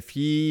 Because if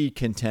he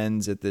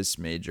contends at this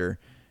major,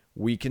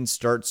 we can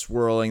start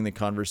swirling the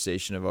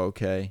conversation of,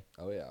 okay,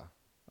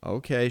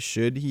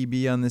 should he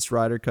be on this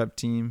Ryder Cup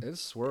team?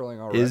 It's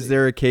swirling already. Is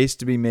there a case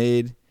to be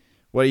made?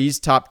 What, he's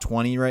top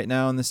 20 right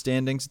now in the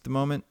standings at the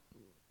moment?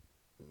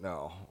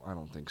 No, I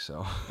don't think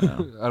so.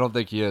 No. I don't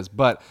think he is.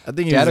 But I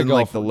think he was in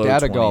like the low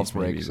Data 20s Golf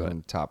maybe, ranks but-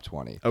 in top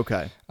 20.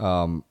 Okay.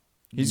 Um,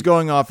 He's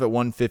going off at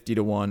 150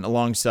 to 1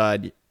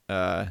 alongside,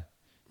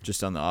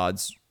 just on the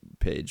odds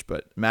page,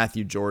 but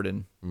Matthew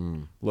Jordan,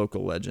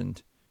 local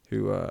legend,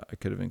 who I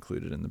could have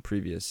included in the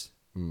previous.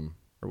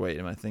 Or wait,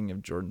 am I thinking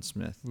of Jordan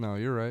Smith? no,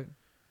 you're right.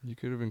 You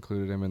could have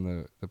included him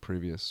in the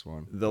previous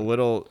one. The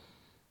little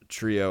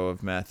trio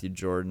of Matthew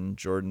Jordan,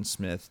 Jordan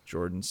Smith,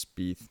 Jordan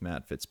Spieth,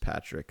 Matt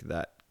Fitzpatrick,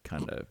 that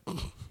kind of...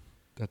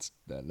 That's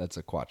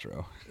a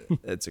quattro.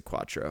 It's a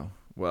quattro.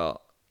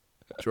 Well,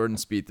 Jordan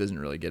Spieth doesn't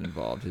really get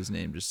involved. His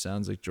name just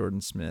sounds like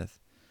Jordan Smith.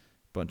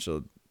 Bunch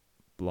of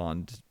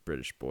blonde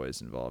British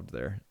boys involved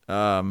there.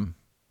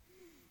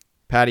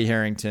 Patty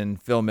Harrington,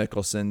 Phil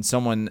Mickelson,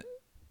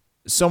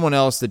 someone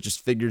else that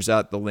just figures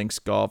out the links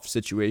golf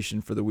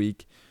situation for the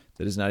week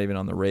that is not even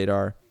on the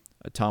radar.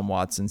 A Tom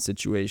Watson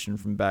situation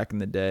from back in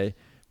the day.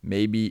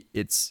 Maybe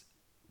it's,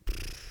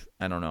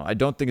 I don't know. I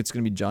don't think it's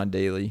going to be John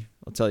Daly.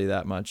 I'll tell you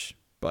that much.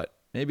 But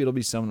maybe it'll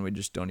be someone we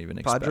just don't even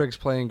expect. Padraig's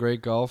playing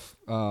great golf.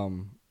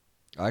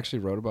 I actually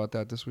wrote about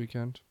that this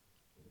weekend,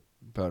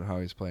 about how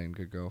he's playing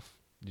good golf.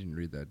 You didn't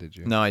read that, did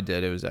you? No, I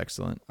did. It was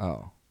excellent.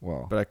 Oh,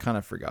 well. But I kind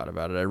of forgot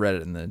about it. I read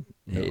it in the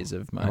haze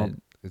of my...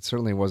 It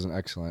certainly wasn't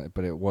excellent,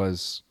 but it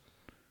was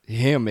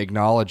him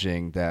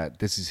acknowledging that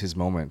this is his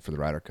moment for the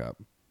Ryder Cup.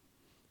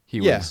 He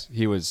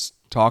was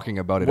talking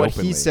about it What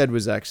openly. he said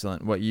was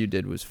excellent. What you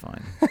did was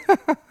fine.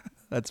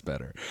 That's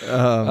better.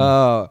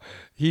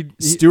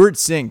 Stuart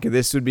Sink.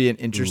 This would be an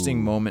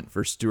interesting moment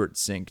for Stuart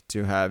Sink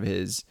to have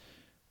his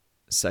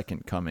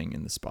second coming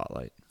in the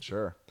spotlight.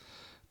 Sure.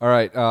 All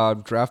right,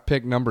 draft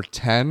pick number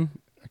 10.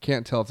 I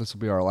can't tell if this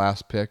will be our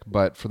last pick,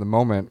 but for the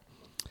moment,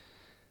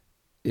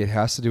 it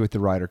has to do with the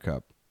Ryder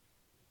Cup.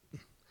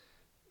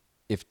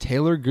 If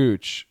Taylor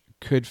Gooch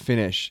could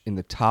finish in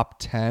the top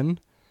 10,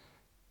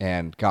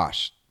 and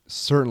gosh,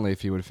 certainly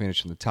if he would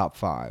finish in the top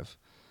 5,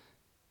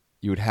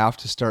 you would have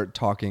to start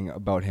talking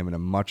about him in a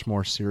much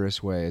more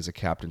serious way as a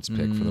captain's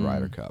pick for the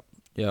Ryder Cup.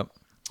 Yep.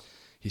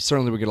 He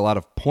certainly would get a lot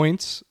of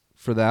points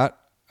for that.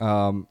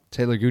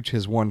 Taylor Gooch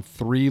has won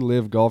 3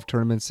 live golf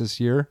tournaments this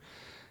year.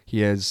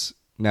 He has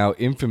now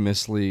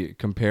infamously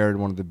compared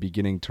one of the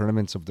beginning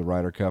tournaments of the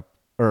Ryder Cup,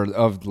 or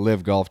of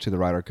live golf, to the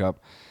Ryder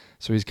Cup.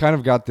 So he's kind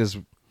of got this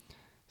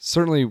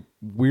certainly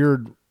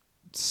weird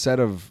set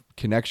of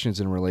connections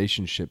and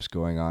relationships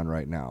going on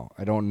right now.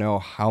 I don't know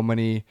how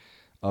many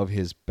of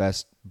his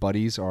best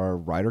buddies are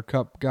Ryder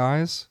Cup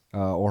guys,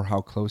 or how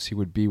close he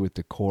would be with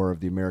the core of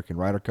the American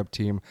Ryder Cup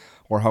team,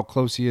 or how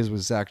close he is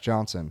with Zach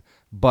Johnson.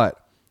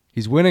 But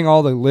he's winning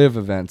all the live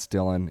events,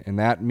 Dylan, and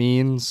that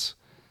means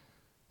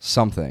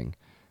something.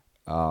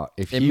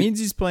 It means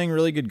he's playing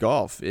really good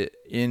golf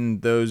in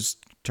those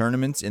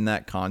tournaments, in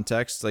that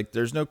context. Like,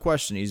 there's no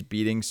question he's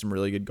beating some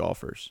really good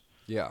golfers.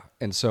 Yeah,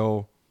 and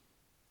so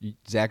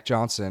Zach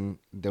Johnson,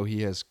 though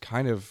he has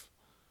kind of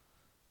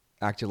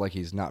acted like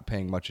he's not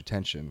paying much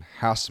attention,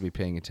 has to be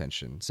paying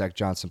attention. Zach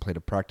Johnson played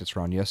a practice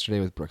round yesterday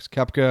with Brooks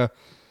Koepka.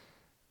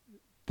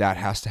 That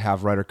has to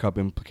have Ryder Cup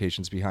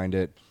implications behind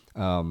it.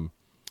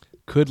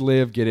 Could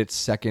Liv get its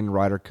second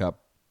Ryder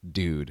Cup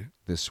dude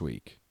this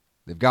week?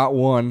 They've got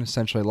one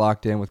essentially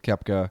locked in with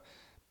Koepka,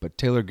 but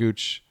Taylor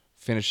Gooch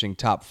finishing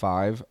top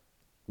 5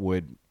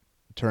 would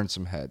turn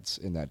some heads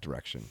in that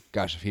direction.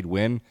 Gosh, if he'd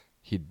win,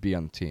 he'd be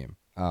on the team.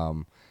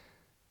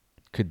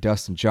 Could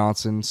Dustin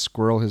Johnson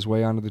squirrel his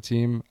way onto the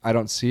team? I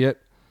don't see it.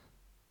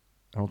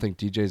 I don't think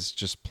DJ's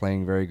just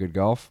playing very good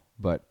golf,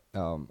 but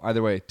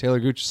either way, Taylor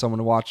Gooch is someone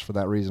to watch for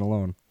that reason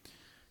alone.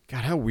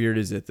 God, how weird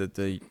is it that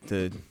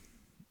the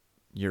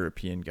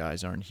European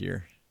guys aren't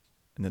here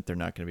and that they're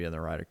not going to be on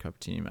the Ryder Cup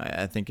team?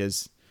 I think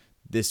as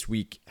this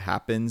week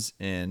happens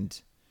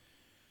and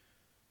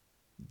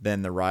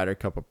then the Ryder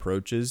Cup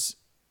approaches,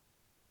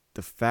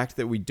 the fact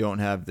that we don't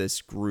have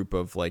this group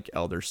of like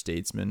elder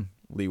statesmen,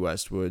 Lee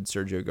Westwood,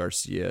 Sergio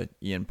Garcia,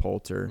 Ian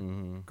Poulter,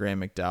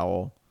 Graham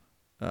McDowell,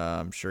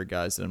 I'm sure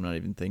guys that I'm not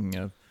even thinking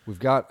of. We've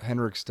got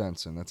Henrik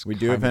Stenson. We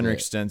do have Henrik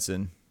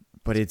Stenson,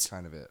 but it's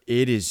kind of it.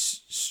 It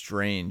is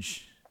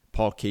strange.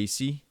 Paul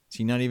Casey, is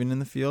he not even in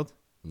the field?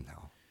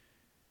 No.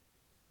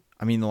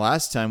 I mean, the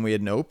last time we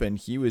had an Open,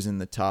 he was in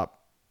the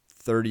top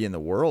 30 in the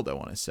world, I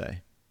want to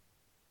say,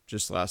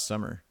 just last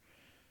summer.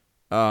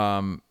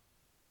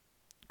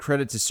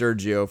 Credit to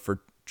Sergio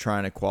for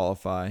trying to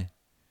qualify.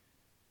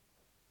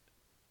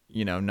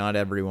 You know, not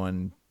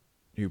everyone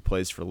who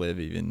plays for Liv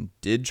even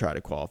did try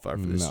to qualify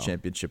for this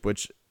championship,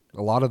 which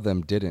a lot of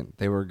them didn't.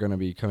 They were going to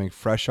be coming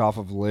fresh off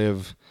of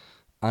Liv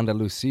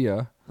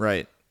Andalusia,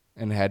 right,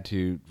 and had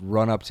to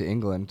run up to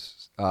England.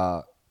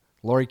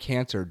 Laurie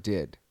Cantor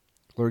did.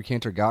 Laurie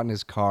Cantor got in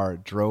his car,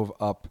 drove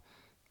up.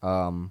 I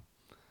don't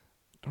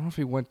know if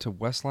he went to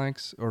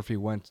Westlancs or if he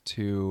went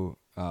to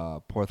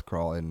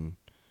Porthcawl in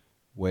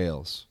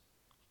Wales,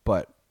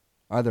 but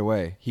either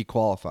way, he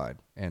qualified,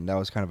 and that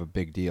was kind of a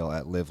big deal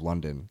at Liv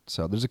London.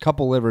 So there's a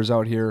couple livers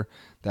out here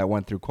that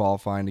went through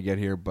qualifying to get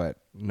here, but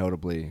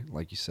notably,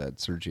 like you said,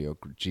 Sergio,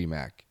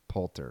 G-Mac,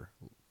 Poulter,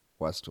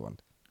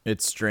 Westwood.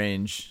 It's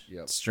strange.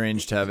 Yep. It's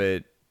strange to have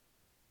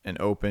an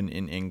Open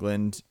in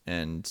England,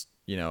 and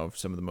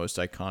some of the most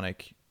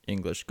iconic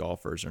English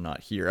golfers are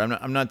not here.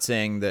 I'm not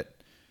saying that.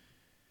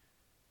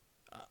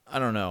 I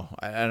don't know.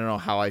 I don't know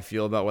how I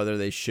feel about whether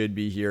they should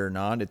be here or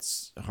not.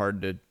 It's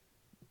hard to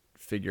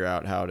figure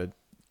out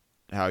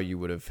how you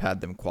would have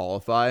had them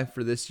qualify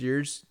for this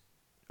year's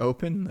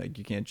Open. Like,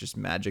 you can't just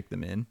magic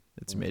them in.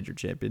 It's a major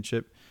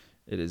championship.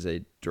 It is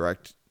a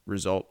direct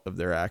result of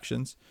their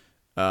actions.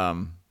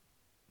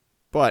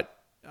 But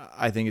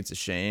I think it's a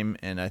shame,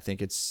 and I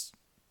think it's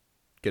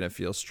going to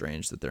feel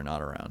strange that they're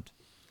not around.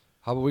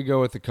 How about we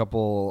go with a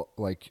couple,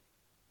 like,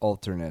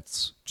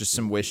 alternates? Just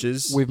some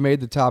wishes. We've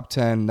made the top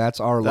 10. That's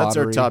our That's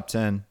lottery. our top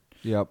 10.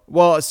 Yep.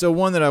 Well, so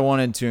one that I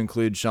wanted to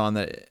include, Sean,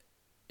 that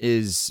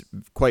is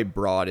quite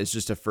broad, is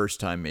just a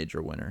first-time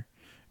major winner.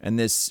 And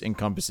this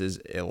encompasses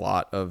a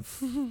lot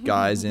of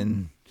guys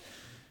in.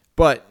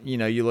 But,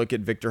 you look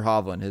at Victor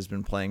Hovland, has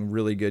been playing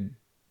really good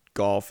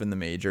golf in the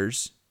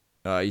majors.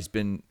 He's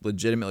been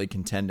legitimately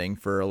contending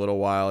for a little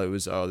while. It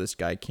was, this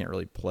guy can't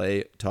really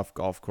play tough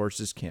golf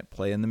courses, can't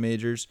play in the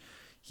majors.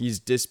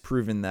 He's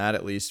disproven that,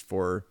 at least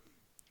for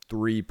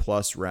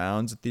 3+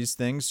 rounds at these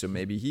things, so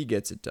maybe he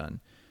gets it done.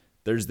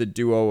 There's the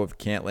duo of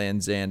Cantlay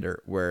and Xander,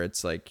 where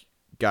it's like,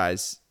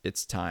 guys,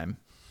 it's time.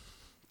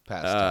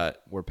 Time.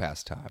 We're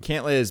past time.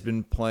 Cantlay has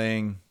been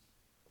playing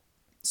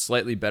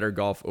slightly better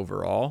golf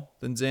overall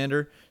than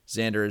Xander.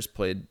 Xander has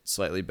played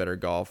slightly better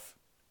golf,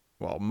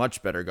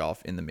 much better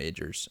golf in the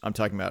majors. I'm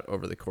talking about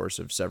over the course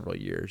of several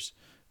years.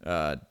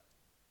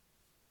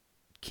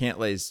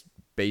 Cantlay's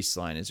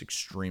baseline is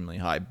extremely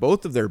high.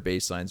 Both of their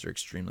baselines are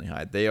extremely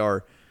high. They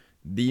are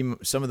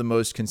some of the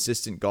most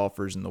consistent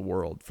golfers in the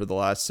world. For the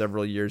last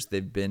several years,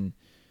 they've been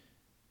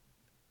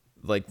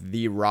like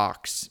the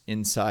rocks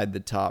inside the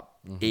top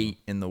 8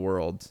 in the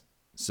world.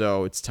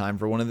 So it's time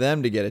for one of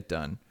them to get it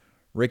done.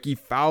 Ricky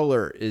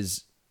Fowler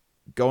is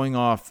going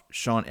off,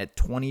 Sean, at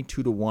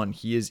 22-1.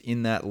 He is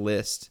in that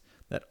list,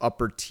 that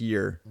upper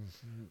tier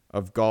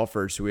of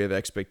golfers who we have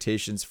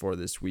expectations for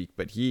this week,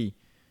 but he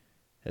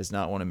has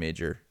not won a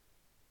major,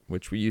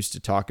 which we used to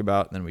talk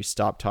about, and then we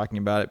stopped talking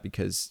about it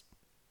because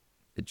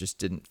it just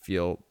didn't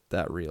feel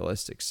that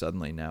realistic.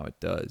 Suddenly now it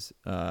does.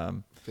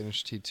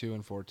 Finished T2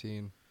 in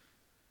 14.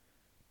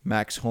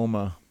 Max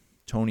Homa,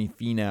 Tony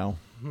Finau.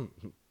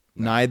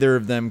 Neither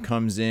of them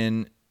comes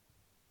in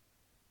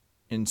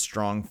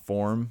strong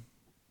form.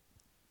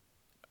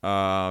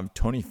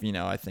 Tony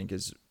Finau, I think,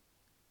 is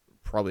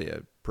probably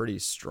a pretty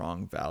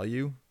strong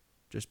value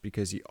just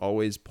because he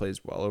always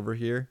plays well over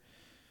here.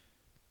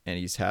 And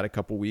he's had a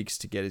couple weeks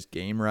to get his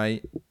game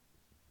right.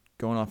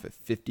 Going off at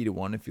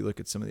 50-1 if you look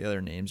at some of the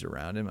other names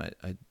around him.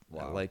 I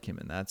like him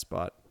in that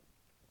spot.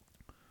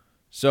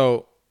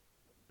 So,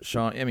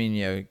 Sean,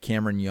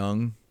 Cameron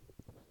Young,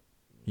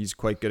 he's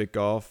quite good at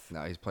golf.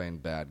 No, he's playing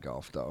bad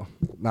golf, though.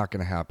 Not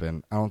going to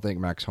happen. I don't think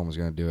Max Homa's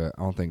going to do it.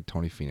 I don't think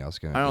Tony Finau's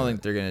going to do it. I don't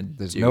think they're going to do it.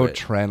 There's no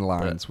trend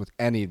lines with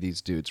any of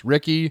these dudes.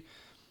 Ricky,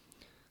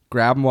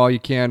 grab him while you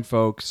can,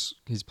 folks.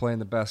 He's playing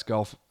the best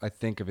golf, I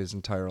think, of his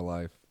entire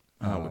life.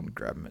 I wouldn't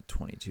grab him at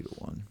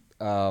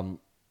 22-1.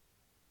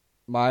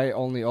 My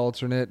only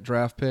alternate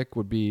draft pick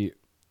would be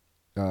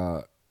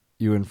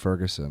Ewan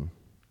Ferguson.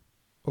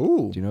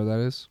 Ooh. Do you know who that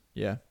is?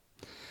 Yeah.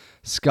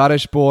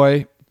 Scottish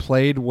boy,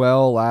 played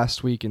well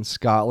last week in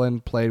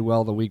Scotland, played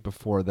well the week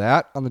before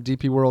that on the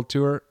DP World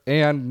Tour,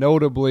 and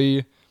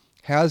notably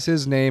has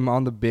his name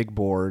on the big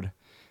board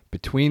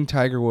between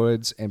Tiger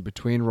Woods and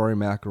between Rory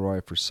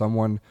McIlroy for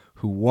someone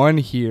who won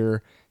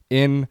here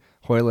in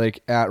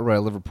Hoylake at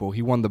Royal Liverpool.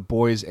 He won the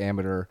boys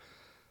amateur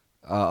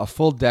a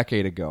full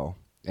decade ago,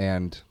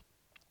 and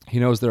he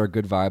knows there are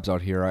good vibes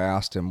out here. I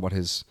asked him what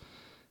his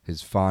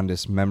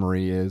fondest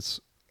memory is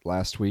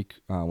last week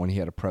when he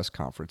had a press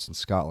conference in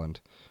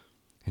Scotland,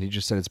 and he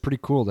just said it's pretty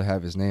cool to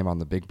have his name on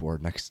the big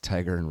board next to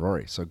Tiger and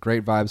Rory. So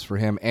great vibes for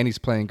him, and he's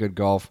playing good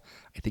golf.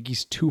 I think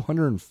he's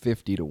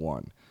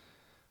 250-1,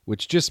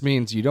 which just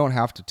means you don't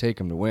have to take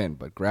him to win,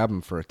 but grab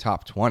him for a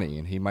top 20,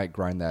 and he might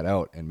grind that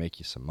out and make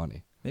you some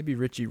money. Maybe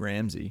Richie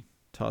Ramsey.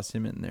 Toss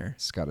him in there.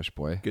 Scottish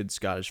boy. Good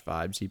Scottish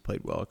vibes. He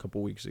played well a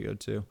couple weeks ago,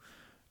 too.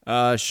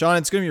 Sean,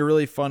 it's going to be a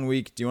really fun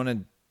week. Do you want to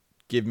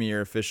give me your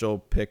official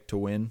pick to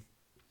win?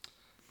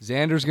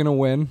 Xander's going to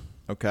win.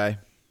 Okay.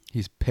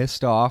 He's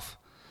pissed off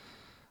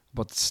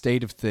about the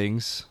state of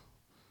things.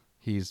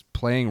 He's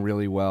playing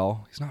really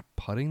well. He's not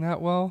putting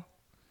that well.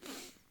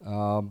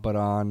 But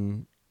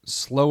on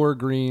slower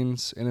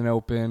greens in an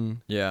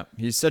Open. Yeah,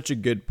 he's such a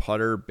good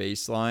putter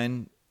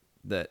baseline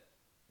that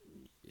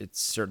it's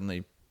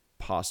certainly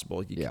possible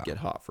he could get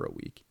hot for a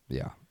week.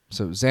 Yeah.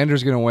 So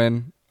Xander's going to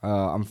win.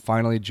 I'm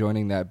finally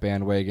joining that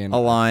bandwagon.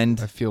 Aligned.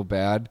 I feel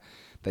bad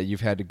that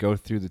you've had to go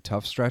through the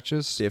tough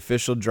stretches. The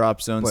official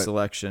drop zone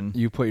selection.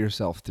 You put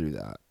yourself through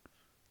that.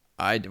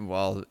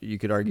 Well, you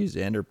could argue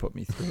Xander put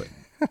me through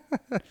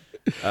it.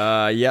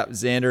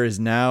 Xander is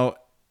now,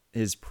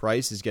 his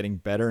price is getting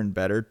better and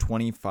better.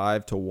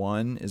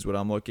 25-1 is what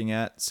I'm looking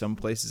at. Some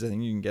places I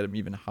think you can get him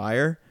even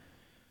higher.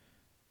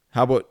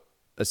 How about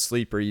a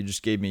sleeper? You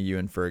just gave me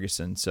Ewan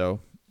Ferguson,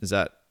 so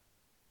Do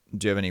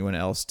you have anyone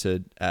else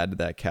to add to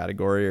that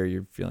category, or are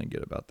you feeling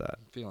good about that?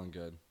 Feeling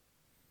good.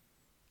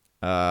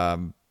 I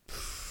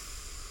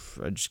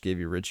just gave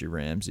you Richie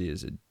Ramsey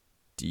as a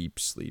deep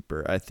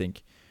sleeper. I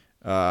think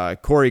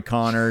Corey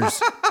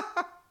Connors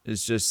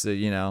is just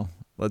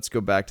let's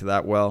go back to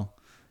that. Well,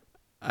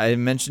 I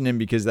mentioned him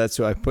because that's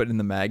who I put in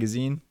the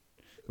magazine.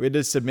 We had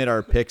to submit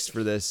our picks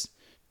for this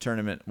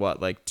tournament,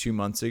 2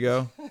 months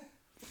ago?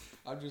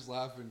 I'm just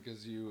laughing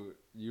because you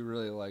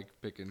really like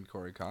picking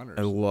Corey Connors.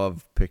 I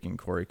love picking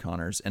Corey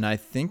Connors. And I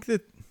think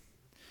that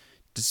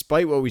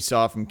despite what we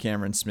saw from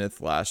Cameron Smith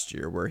last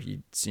year, where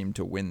he seemed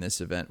to win this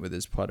event with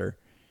his putter,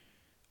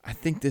 I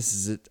think this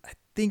is it. I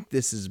think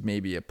this is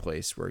maybe a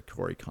place where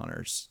Corey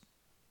Connors'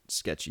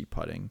 sketchy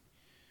putting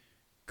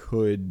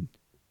could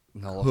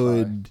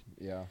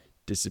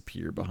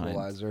disappear behind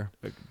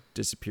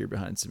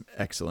some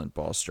excellent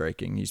ball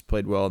striking. He's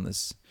played well in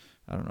this.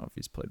 I don't know if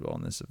he's played well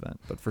in this event,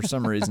 but for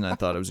some reason I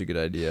thought it was a good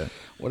idea.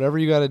 Whatever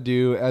you got to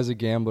do as a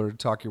gambler to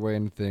talk your way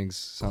into things,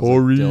 sounds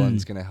Corey. like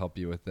Dylan's going to help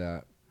you with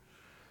that.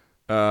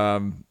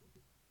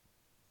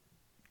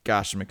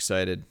 Gosh, I'm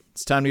excited.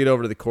 It's time to get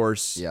over to the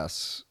course.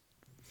 Yes.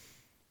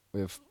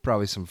 We have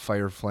probably some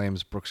Fire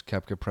Flames Brooks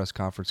Koepka press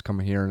conference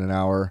coming here in an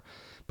hour.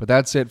 But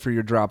that's it for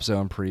your Drop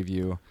Zone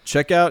preview.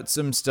 Check out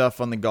some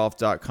stuff on the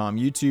golf.com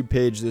YouTube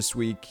page this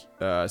week.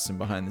 Some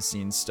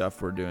behind-the-scenes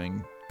stuff we're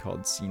doing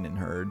called Seen and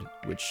Heard,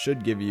 which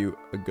should give you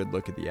a good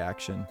look at the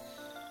action.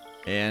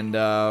 And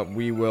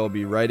we will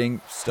be writing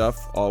stuff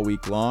all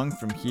week long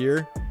from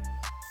here.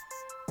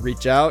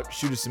 Reach out,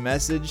 shoot us a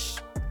message.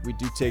 We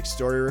do take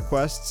story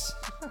requests,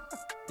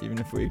 even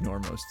if we ignore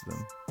most of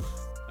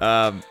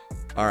them.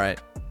 All right.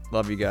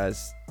 Love you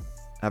guys.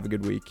 Have a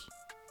good week.